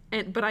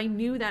 But I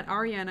knew that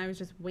aria and I was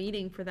just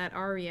waiting for that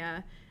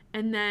aria.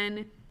 And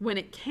then when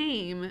it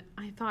came,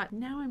 I thought,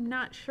 now I'm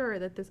not sure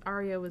that this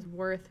aria was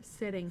worth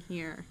sitting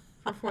here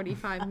for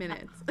 45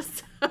 minutes.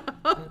 So,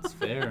 That's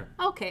fair.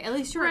 Okay, at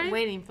least you weren't Right?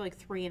 waiting for like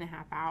 3.5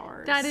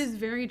 hours. that is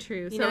very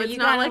true. You So know, it's you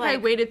not gotta, like I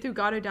like- waited through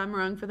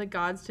Gotterdammerung for the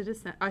gods to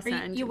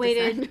ascend. You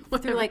waited descend, through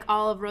whatever. like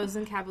all of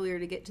Rosencavalier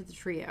to get to the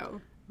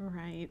trio.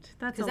 Right.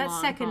 That's a Because that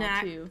long second haul,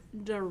 act too.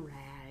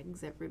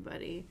 drags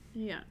everybody.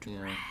 Yeah.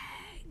 Yeah.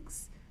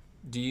 Drags.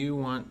 Do you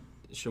want?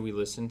 Should we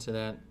listen to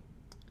that?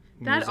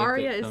 That music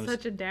aria is comes-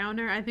 such a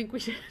downer. I think we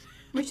should.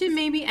 We should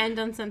maybe end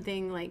on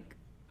something like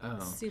Oh,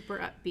 super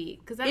upbeat.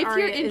 Because that If you're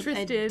aria is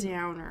interested- a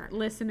downer.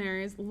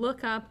 Listeners,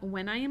 look up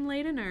When I Am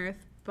Laid in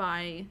Earth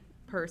by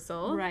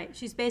Purcell. Right.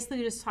 She's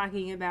basically just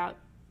talking about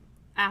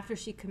after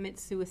she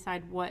commits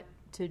suicide, what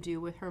to do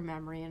with her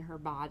memory and her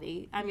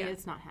body. I mean, Yeah.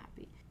 it's not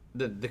happy.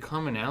 the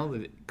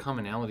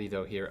commonality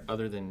though here,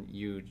 other than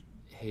you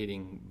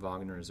hating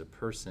Wagner as a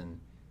person,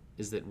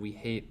 is that we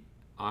hate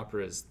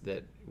operas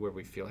where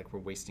we feel like we're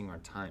wasting our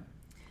time.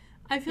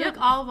 I feel Yep.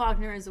 like all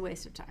Wagner is a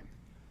waste of time.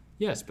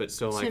 Yes, but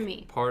so like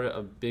me. part of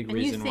a big And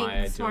reason you think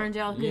why I Swan don't.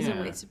 Angelica is a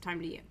Yeah. waste of time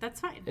to you. That's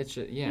fine. It's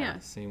just, Yeah.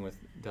 Same with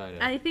Dido.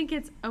 I think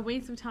it's a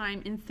waste of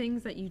time in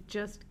things that you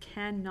just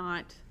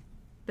cannot,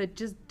 that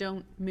just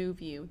don't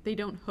move you. They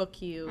don't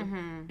hook you.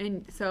 Mm-hmm.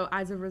 And so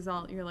as a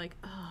result, you're like,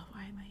 oh,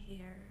 why am I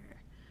here?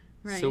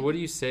 Right. So what do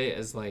you say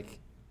as like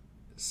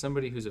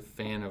somebody who's a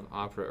fan of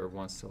opera or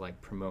wants to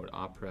like promote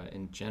opera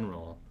in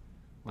general?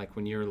 Like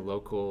when your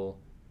local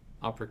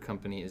opera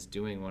company is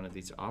doing one of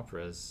these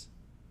operas,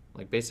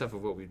 like based off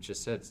of what we've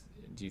just said,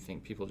 do you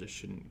think people just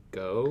shouldn't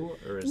go,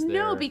 or is there?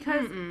 No,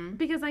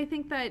 because I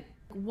think that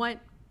what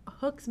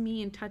hooks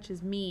me and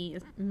touches me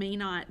may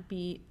not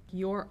be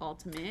your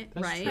ultimate,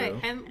 That's right? true.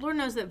 Right. And Lord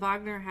knows that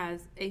Wagner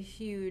has a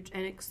huge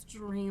and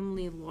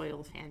extremely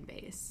loyal fan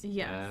base.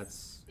 Yes.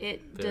 That's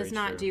It very does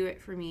not true. do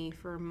it for me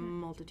for a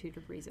multitude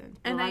of reasons.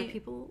 But And a lot I- of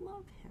people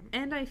love him.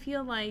 And I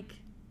feel like,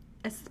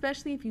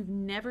 especially if you've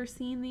never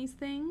seen these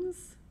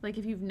things, like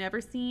if you've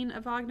never seen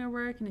a Wagner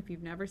work, and if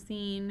you've never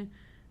seen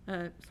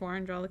Suor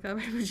Angelica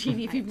by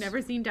Puccini, if you've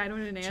never seen Dido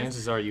and Aeneas,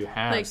 chances are you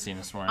have Like, seen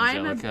a Suor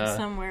I'm a- Angelica,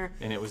 Somewhere.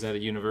 and it was at a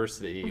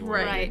university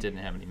where Right. it didn't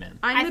have any men.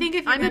 I think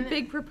if you're I'm a gonna-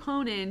 big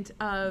proponent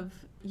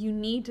of you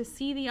need to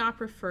see the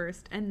opera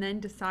first and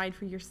then decide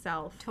for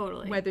yourself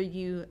Totally. whether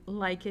you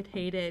like it,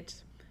 hate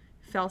it,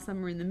 fell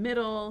somewhere in the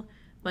middle,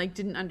 like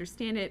didn't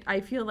understand it. I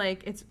feel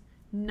like it's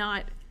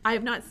not. I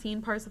have not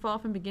seen Parsifal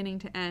from beginning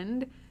to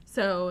end,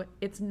 so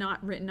it's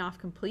not written off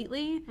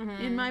completely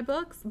in my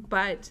books,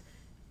 but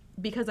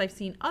because I've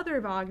seen other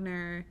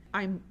Wagner,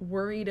 I'm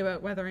worried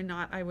about whether or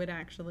not I would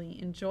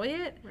actually enjoy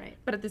it. Right.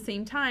 But at the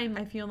same time,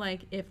 I feel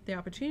like if the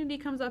opportunity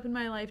comes up in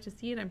my life to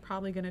see it, I'm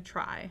probably going to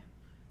try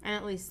And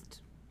at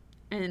least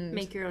and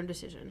make your own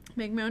decision.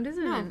 make my own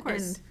decision. No, of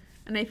course.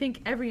 And I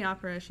think every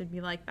opera should be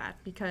like that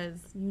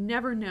because you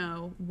never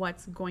know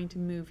what's going to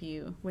move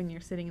you when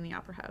you're sitting in the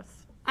opera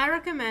house. I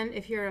recommend,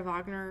 if you're a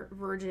Wagner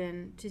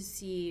virgin, to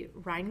see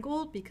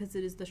Rheingold because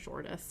it is the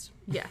shortest.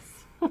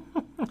 Yes.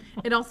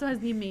 It also has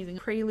the amazing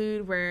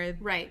prelude where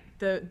Right.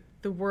 the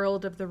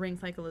world of the ring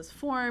cycle is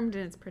formed,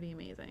 and it's pretty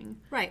amazing.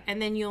 Right.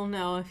 And then you'll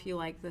know if you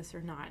like this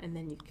or not, and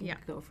then you can Yeah.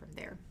 go from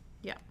there.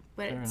 Yeah.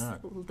 But Fair it's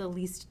enough. the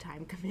least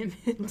time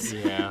commitment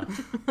Yeah,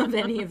 of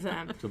any of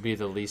them. to be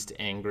the least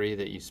angry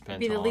that you spent.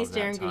 Be the all least of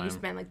that angry. time. You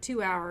spend like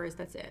 2 hours,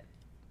 that's it.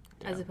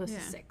 As Yeah. opposed Yeah.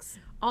 to 6.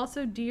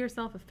 Also, do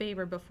yourself a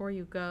favor before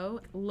you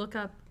go. Look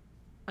up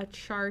a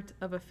chart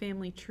of a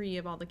family tree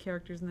of all the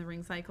characters in the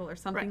ring cycle or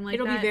something Right. like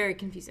It'll that. be very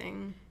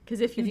confusing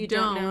Because if if you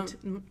don't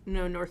don't,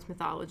 know Norse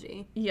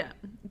mythology. yeah,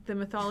 the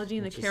mythology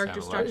and the Just character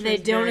have a lot. structure. They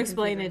is don't very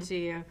explain confusing.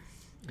 it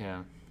to you.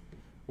 Yeah.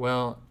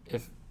 Well,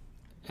 if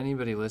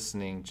anybody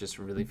listening just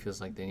really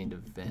feels like they need to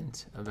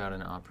vent about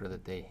an opera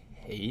that they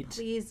hate,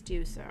 Please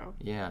do so.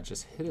 yeah,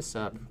 just hit us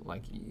up.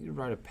 Like, you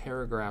write a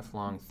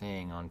paragraph-long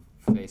thing on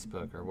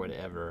Facebook or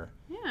whatever,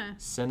 Yeah.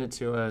 send it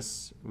to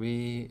us.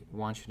 We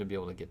want you to be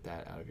able to get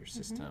that out of your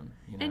system.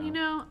 And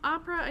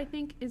opera, I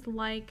think, is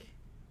like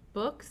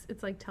books.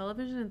 It's like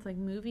television. It's like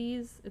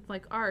movies. It's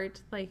like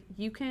art. Like,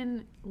 you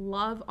can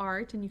love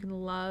art and you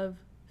can love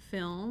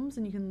films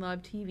and you can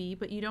love TV,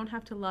 but you don't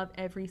have to love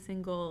every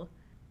single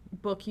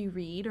book you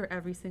read or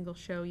every single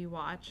show you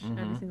watch,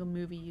 every single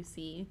movie you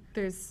see.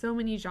 There's so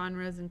many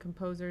genres and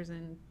composers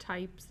and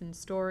types and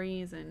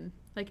stories, and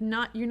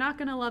you're not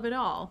going to love it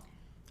all.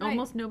 Right.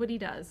 Almost nobody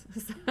does.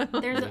 So.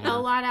 There's a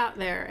lot out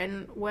there,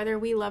 and whether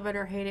we love it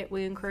or hate it,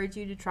 we encourage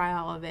you to try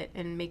all of it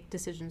and make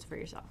decisions for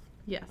yourself.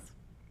 Yes.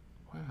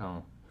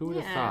 Wow. Who would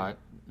have thought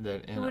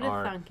that in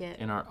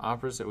our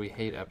operas that we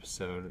hate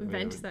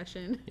episode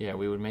session. Yeah,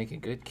 we would make a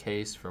good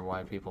case for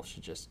why people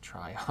should just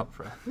try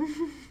opera,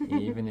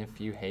 even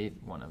if you hate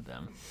one of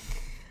them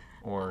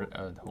or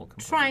the whole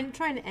composer. Trying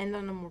to end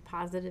on a more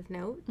positive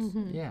note.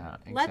 Mm-hmm. Yeah,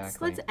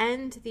 exactly. Let's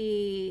end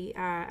the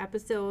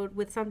episode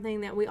with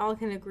something that we all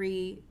can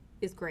agree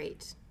is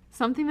great.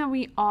 Something that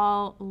we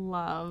all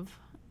love.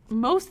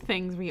 Most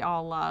things we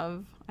all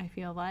love, I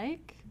feel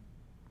like.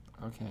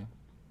 Okay.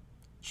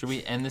 Should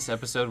we end this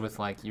episode with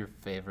your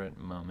favorite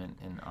moment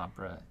in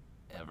opera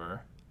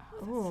ever?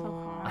 Oh, that's so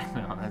hard.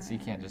 I know, you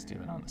can't just do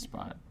it on the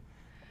spot.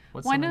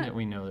 What's something that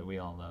we know that we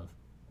all love?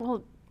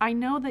 Well, I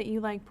know that you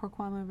like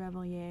Pourquoi me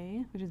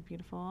réveiller, which is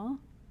beautiful.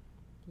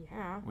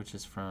 Yeah. Which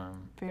is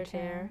from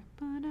Fair.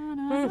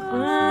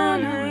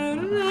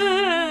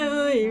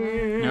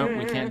 Nope,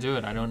 we can't do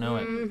it. I don't know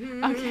it.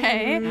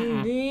 Okay.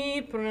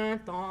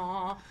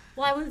 Well,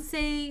 I would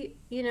say,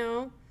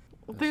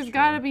 there's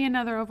got to be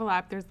another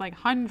overlap. There's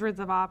hundreds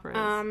of operas.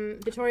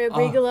 Vittorio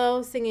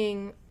Grigolo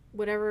singing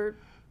whatever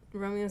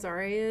Romeo's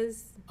aria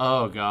is.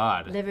 Oh,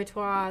 God. Le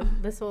Victoire,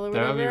 Le Sol, or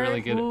whatever. That would be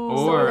really good. Ooh.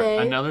 Or Soleil.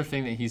 another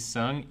thing that he's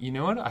sung. You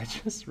know what I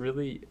just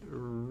really,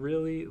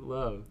 really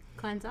love?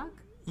 Kleinzak?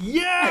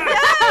 Yes!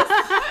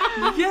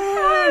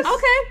 Yes!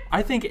 Okay.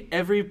 I think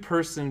every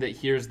person that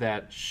hears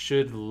that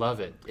should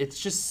love it. It's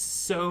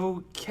just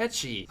so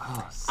catchy.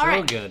 Oh, so all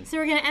right, good. So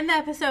we're going to end the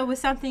episode with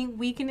something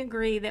we can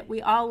agree that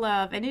we all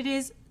love, and it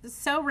is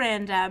so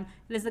random.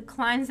 It is the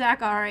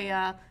Kleinzak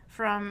aria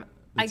from,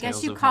 I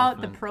guess you call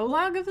it the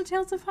prologue of the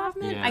Tales of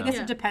Hoffmann. Yeah. I guess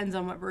it depends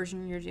on what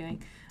version you're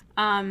doing.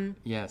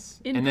 Yes.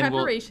 In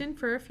preparation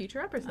for a future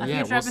episode. Yeah,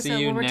 future we'll episode see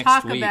you where next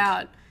talk week.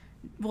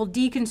 we'll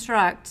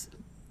deconstruct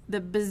the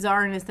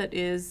bizarreness that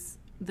is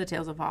the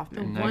Tales of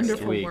Hoffmann. Next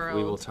wonderful week, world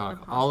we will of talk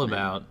Hoffmann. all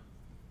about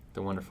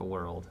the wonderful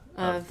world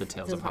of the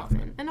Tales of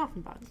Hoffmann. And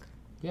Offenbach.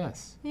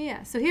 Yes.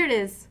 Yeah, so here it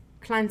is.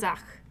 Kleinzak.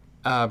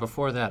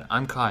 Before that,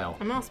 I'm Kyle.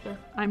 I'm Elspeth.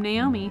 I'm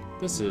Naomi.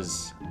 This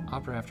is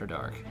Opera After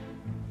Dark.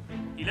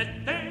 Il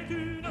était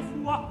une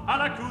fois à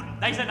la cour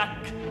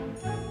d'Eisenach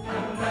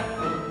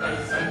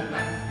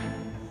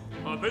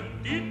un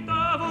petit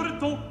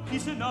avorton qui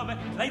se nommait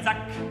Kleinzak.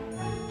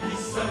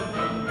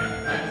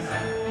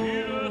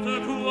 Il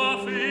était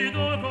coiffé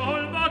d'un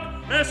colbac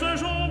et ses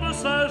jambes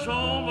faisaient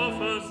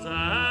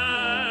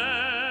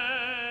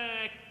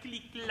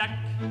clic-clac,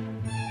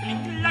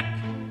 clic-clac,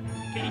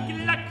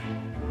 clic-clac.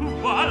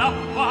 Voilà,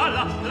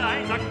 voilà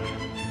Kleinzak.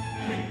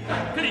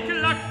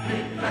 Clic-clac,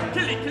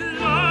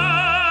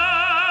 clic-clac.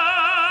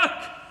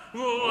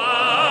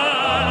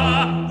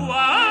 Voilà,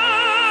 voilà,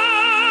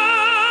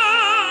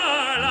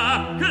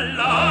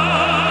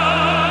 Kleinzak.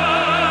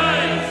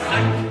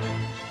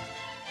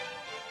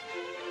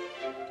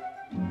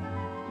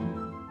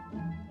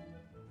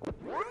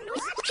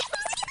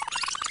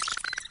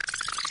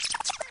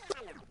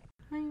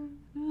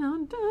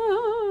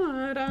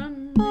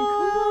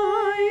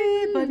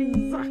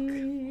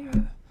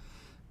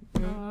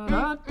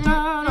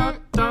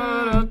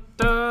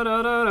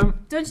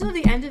 Don't you know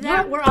the end of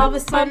that where all of a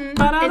sudden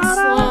it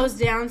slows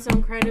down so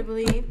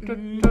incredibly?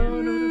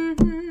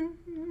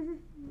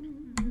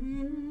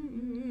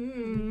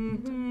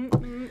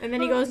 And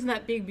then he goes in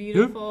that big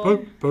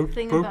beautiful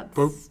thing about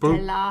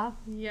Stella.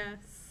 Yes.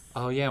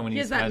 Oh, yeah, when he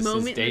has has that his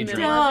moment in the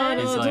daydream. middle of it.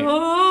 He's like...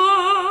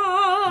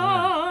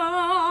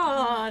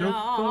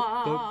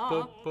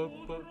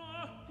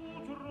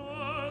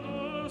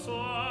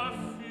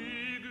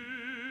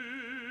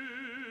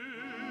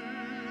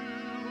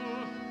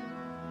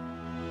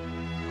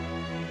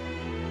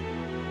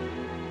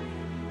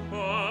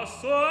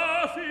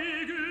 Sa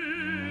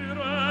figure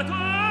est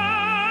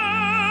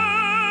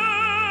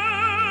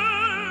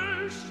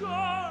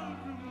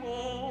charmante.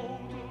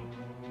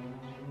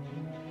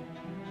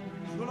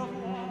 Je la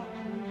vois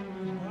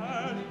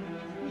belle,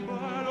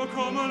 belle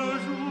comme le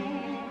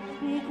jour,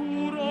 où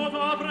courant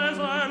après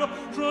elle,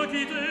 je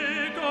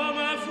quittais comme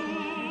un fou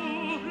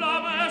la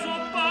maison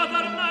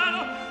paternelle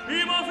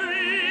et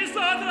m'enfuis à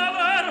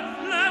travers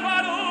les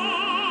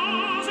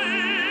vallons et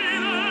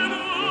les bois.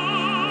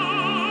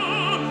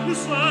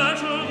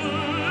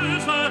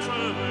 Ses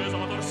cheveux en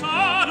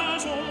torsade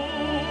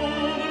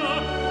sombre,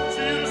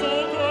 sur son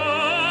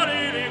corps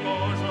il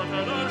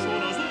égogeait de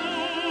chaudes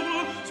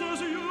ombres, ses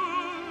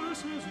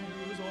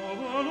yeux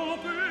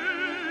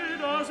enveloppés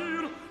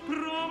d'azur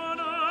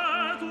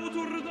promenaient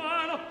autour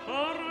d'elle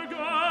un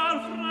regard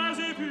frais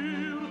et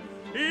pur,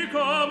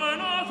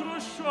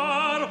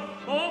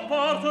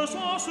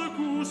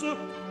 secousse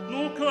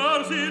nos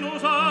cœurs et nos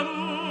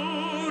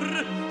amours,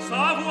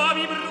 sa voix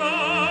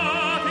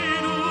vibrante et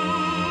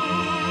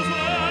douce.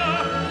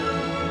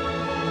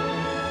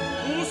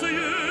 Aux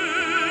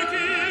yeux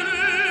qui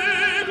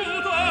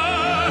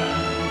l'écoutaient,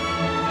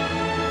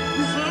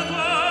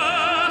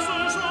 jetait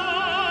son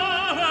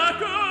chant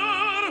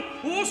vainqueur.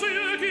 Aux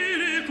yeux qui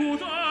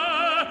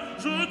l'écoutaient,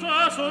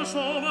 jetait son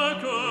chant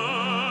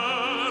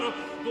vainqueur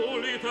dans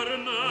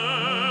l'éternel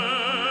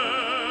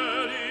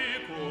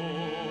écho.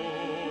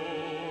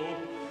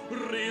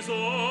 Résonne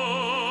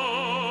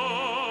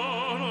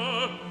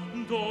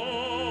dans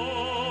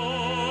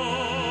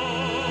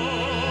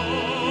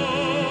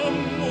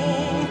mon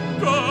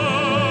cœur.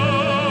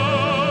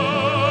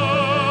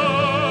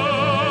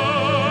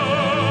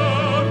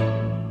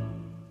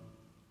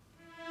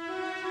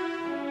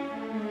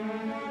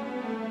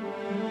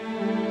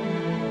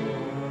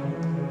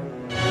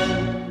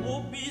 Ô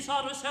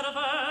bizarre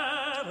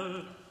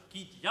cervelle,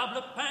 qui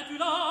diable peins-tu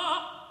là,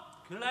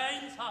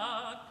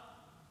 Kleinsack?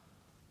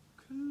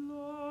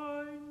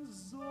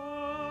 Kleinsack,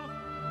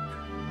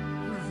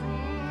 je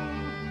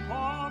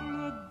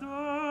parle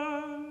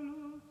d'elle.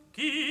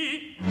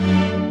 Qui?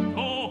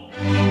 Oh,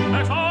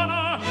 personne,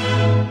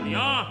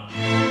 rien.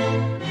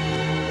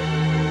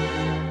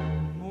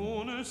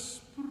 Mon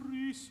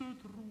esprit se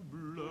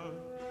trouble,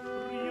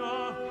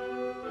 rien.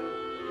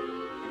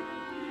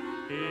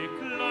 Et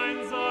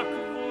Kleinsack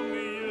vaut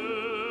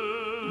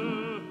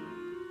mieux,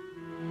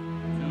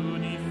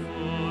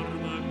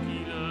 d'uniforme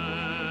qu'il est.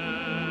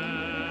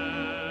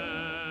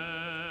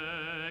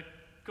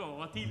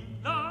 Quand il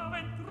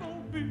avait trop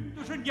bu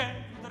de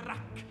genièvre de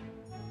rack.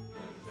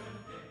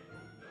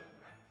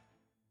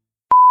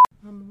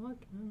 I'm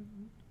looking.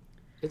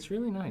 It's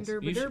really nice. Do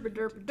you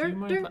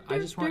mind if I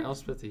just want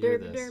Elspeth to hear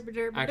this.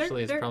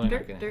 Actually, it's probably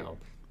not going to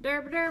help.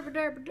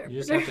 You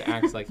just have to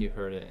act like you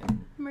heard it.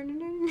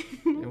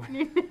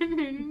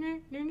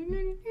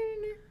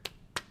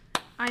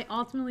 I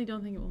ultimately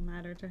don't think it will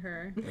matter to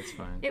her. That's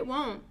fine. It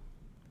won't.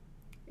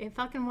 It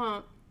fucking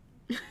won't.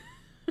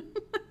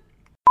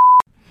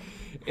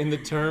 In the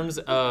terms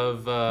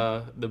of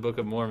the Book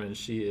of Mormon,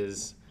 she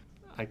is...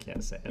 I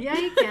can't say it. Yeah,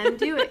 you can.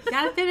 Do it. You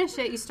gotta finish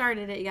it. You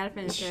started it. You gotta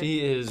finish it.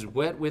 She is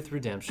wet with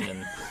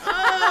redemption.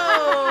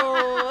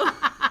 Oh!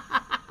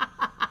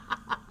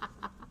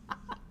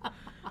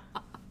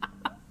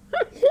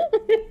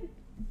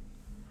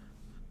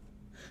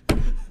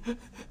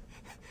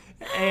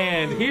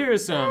 And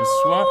here's some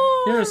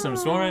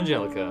Swar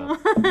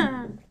Angelica.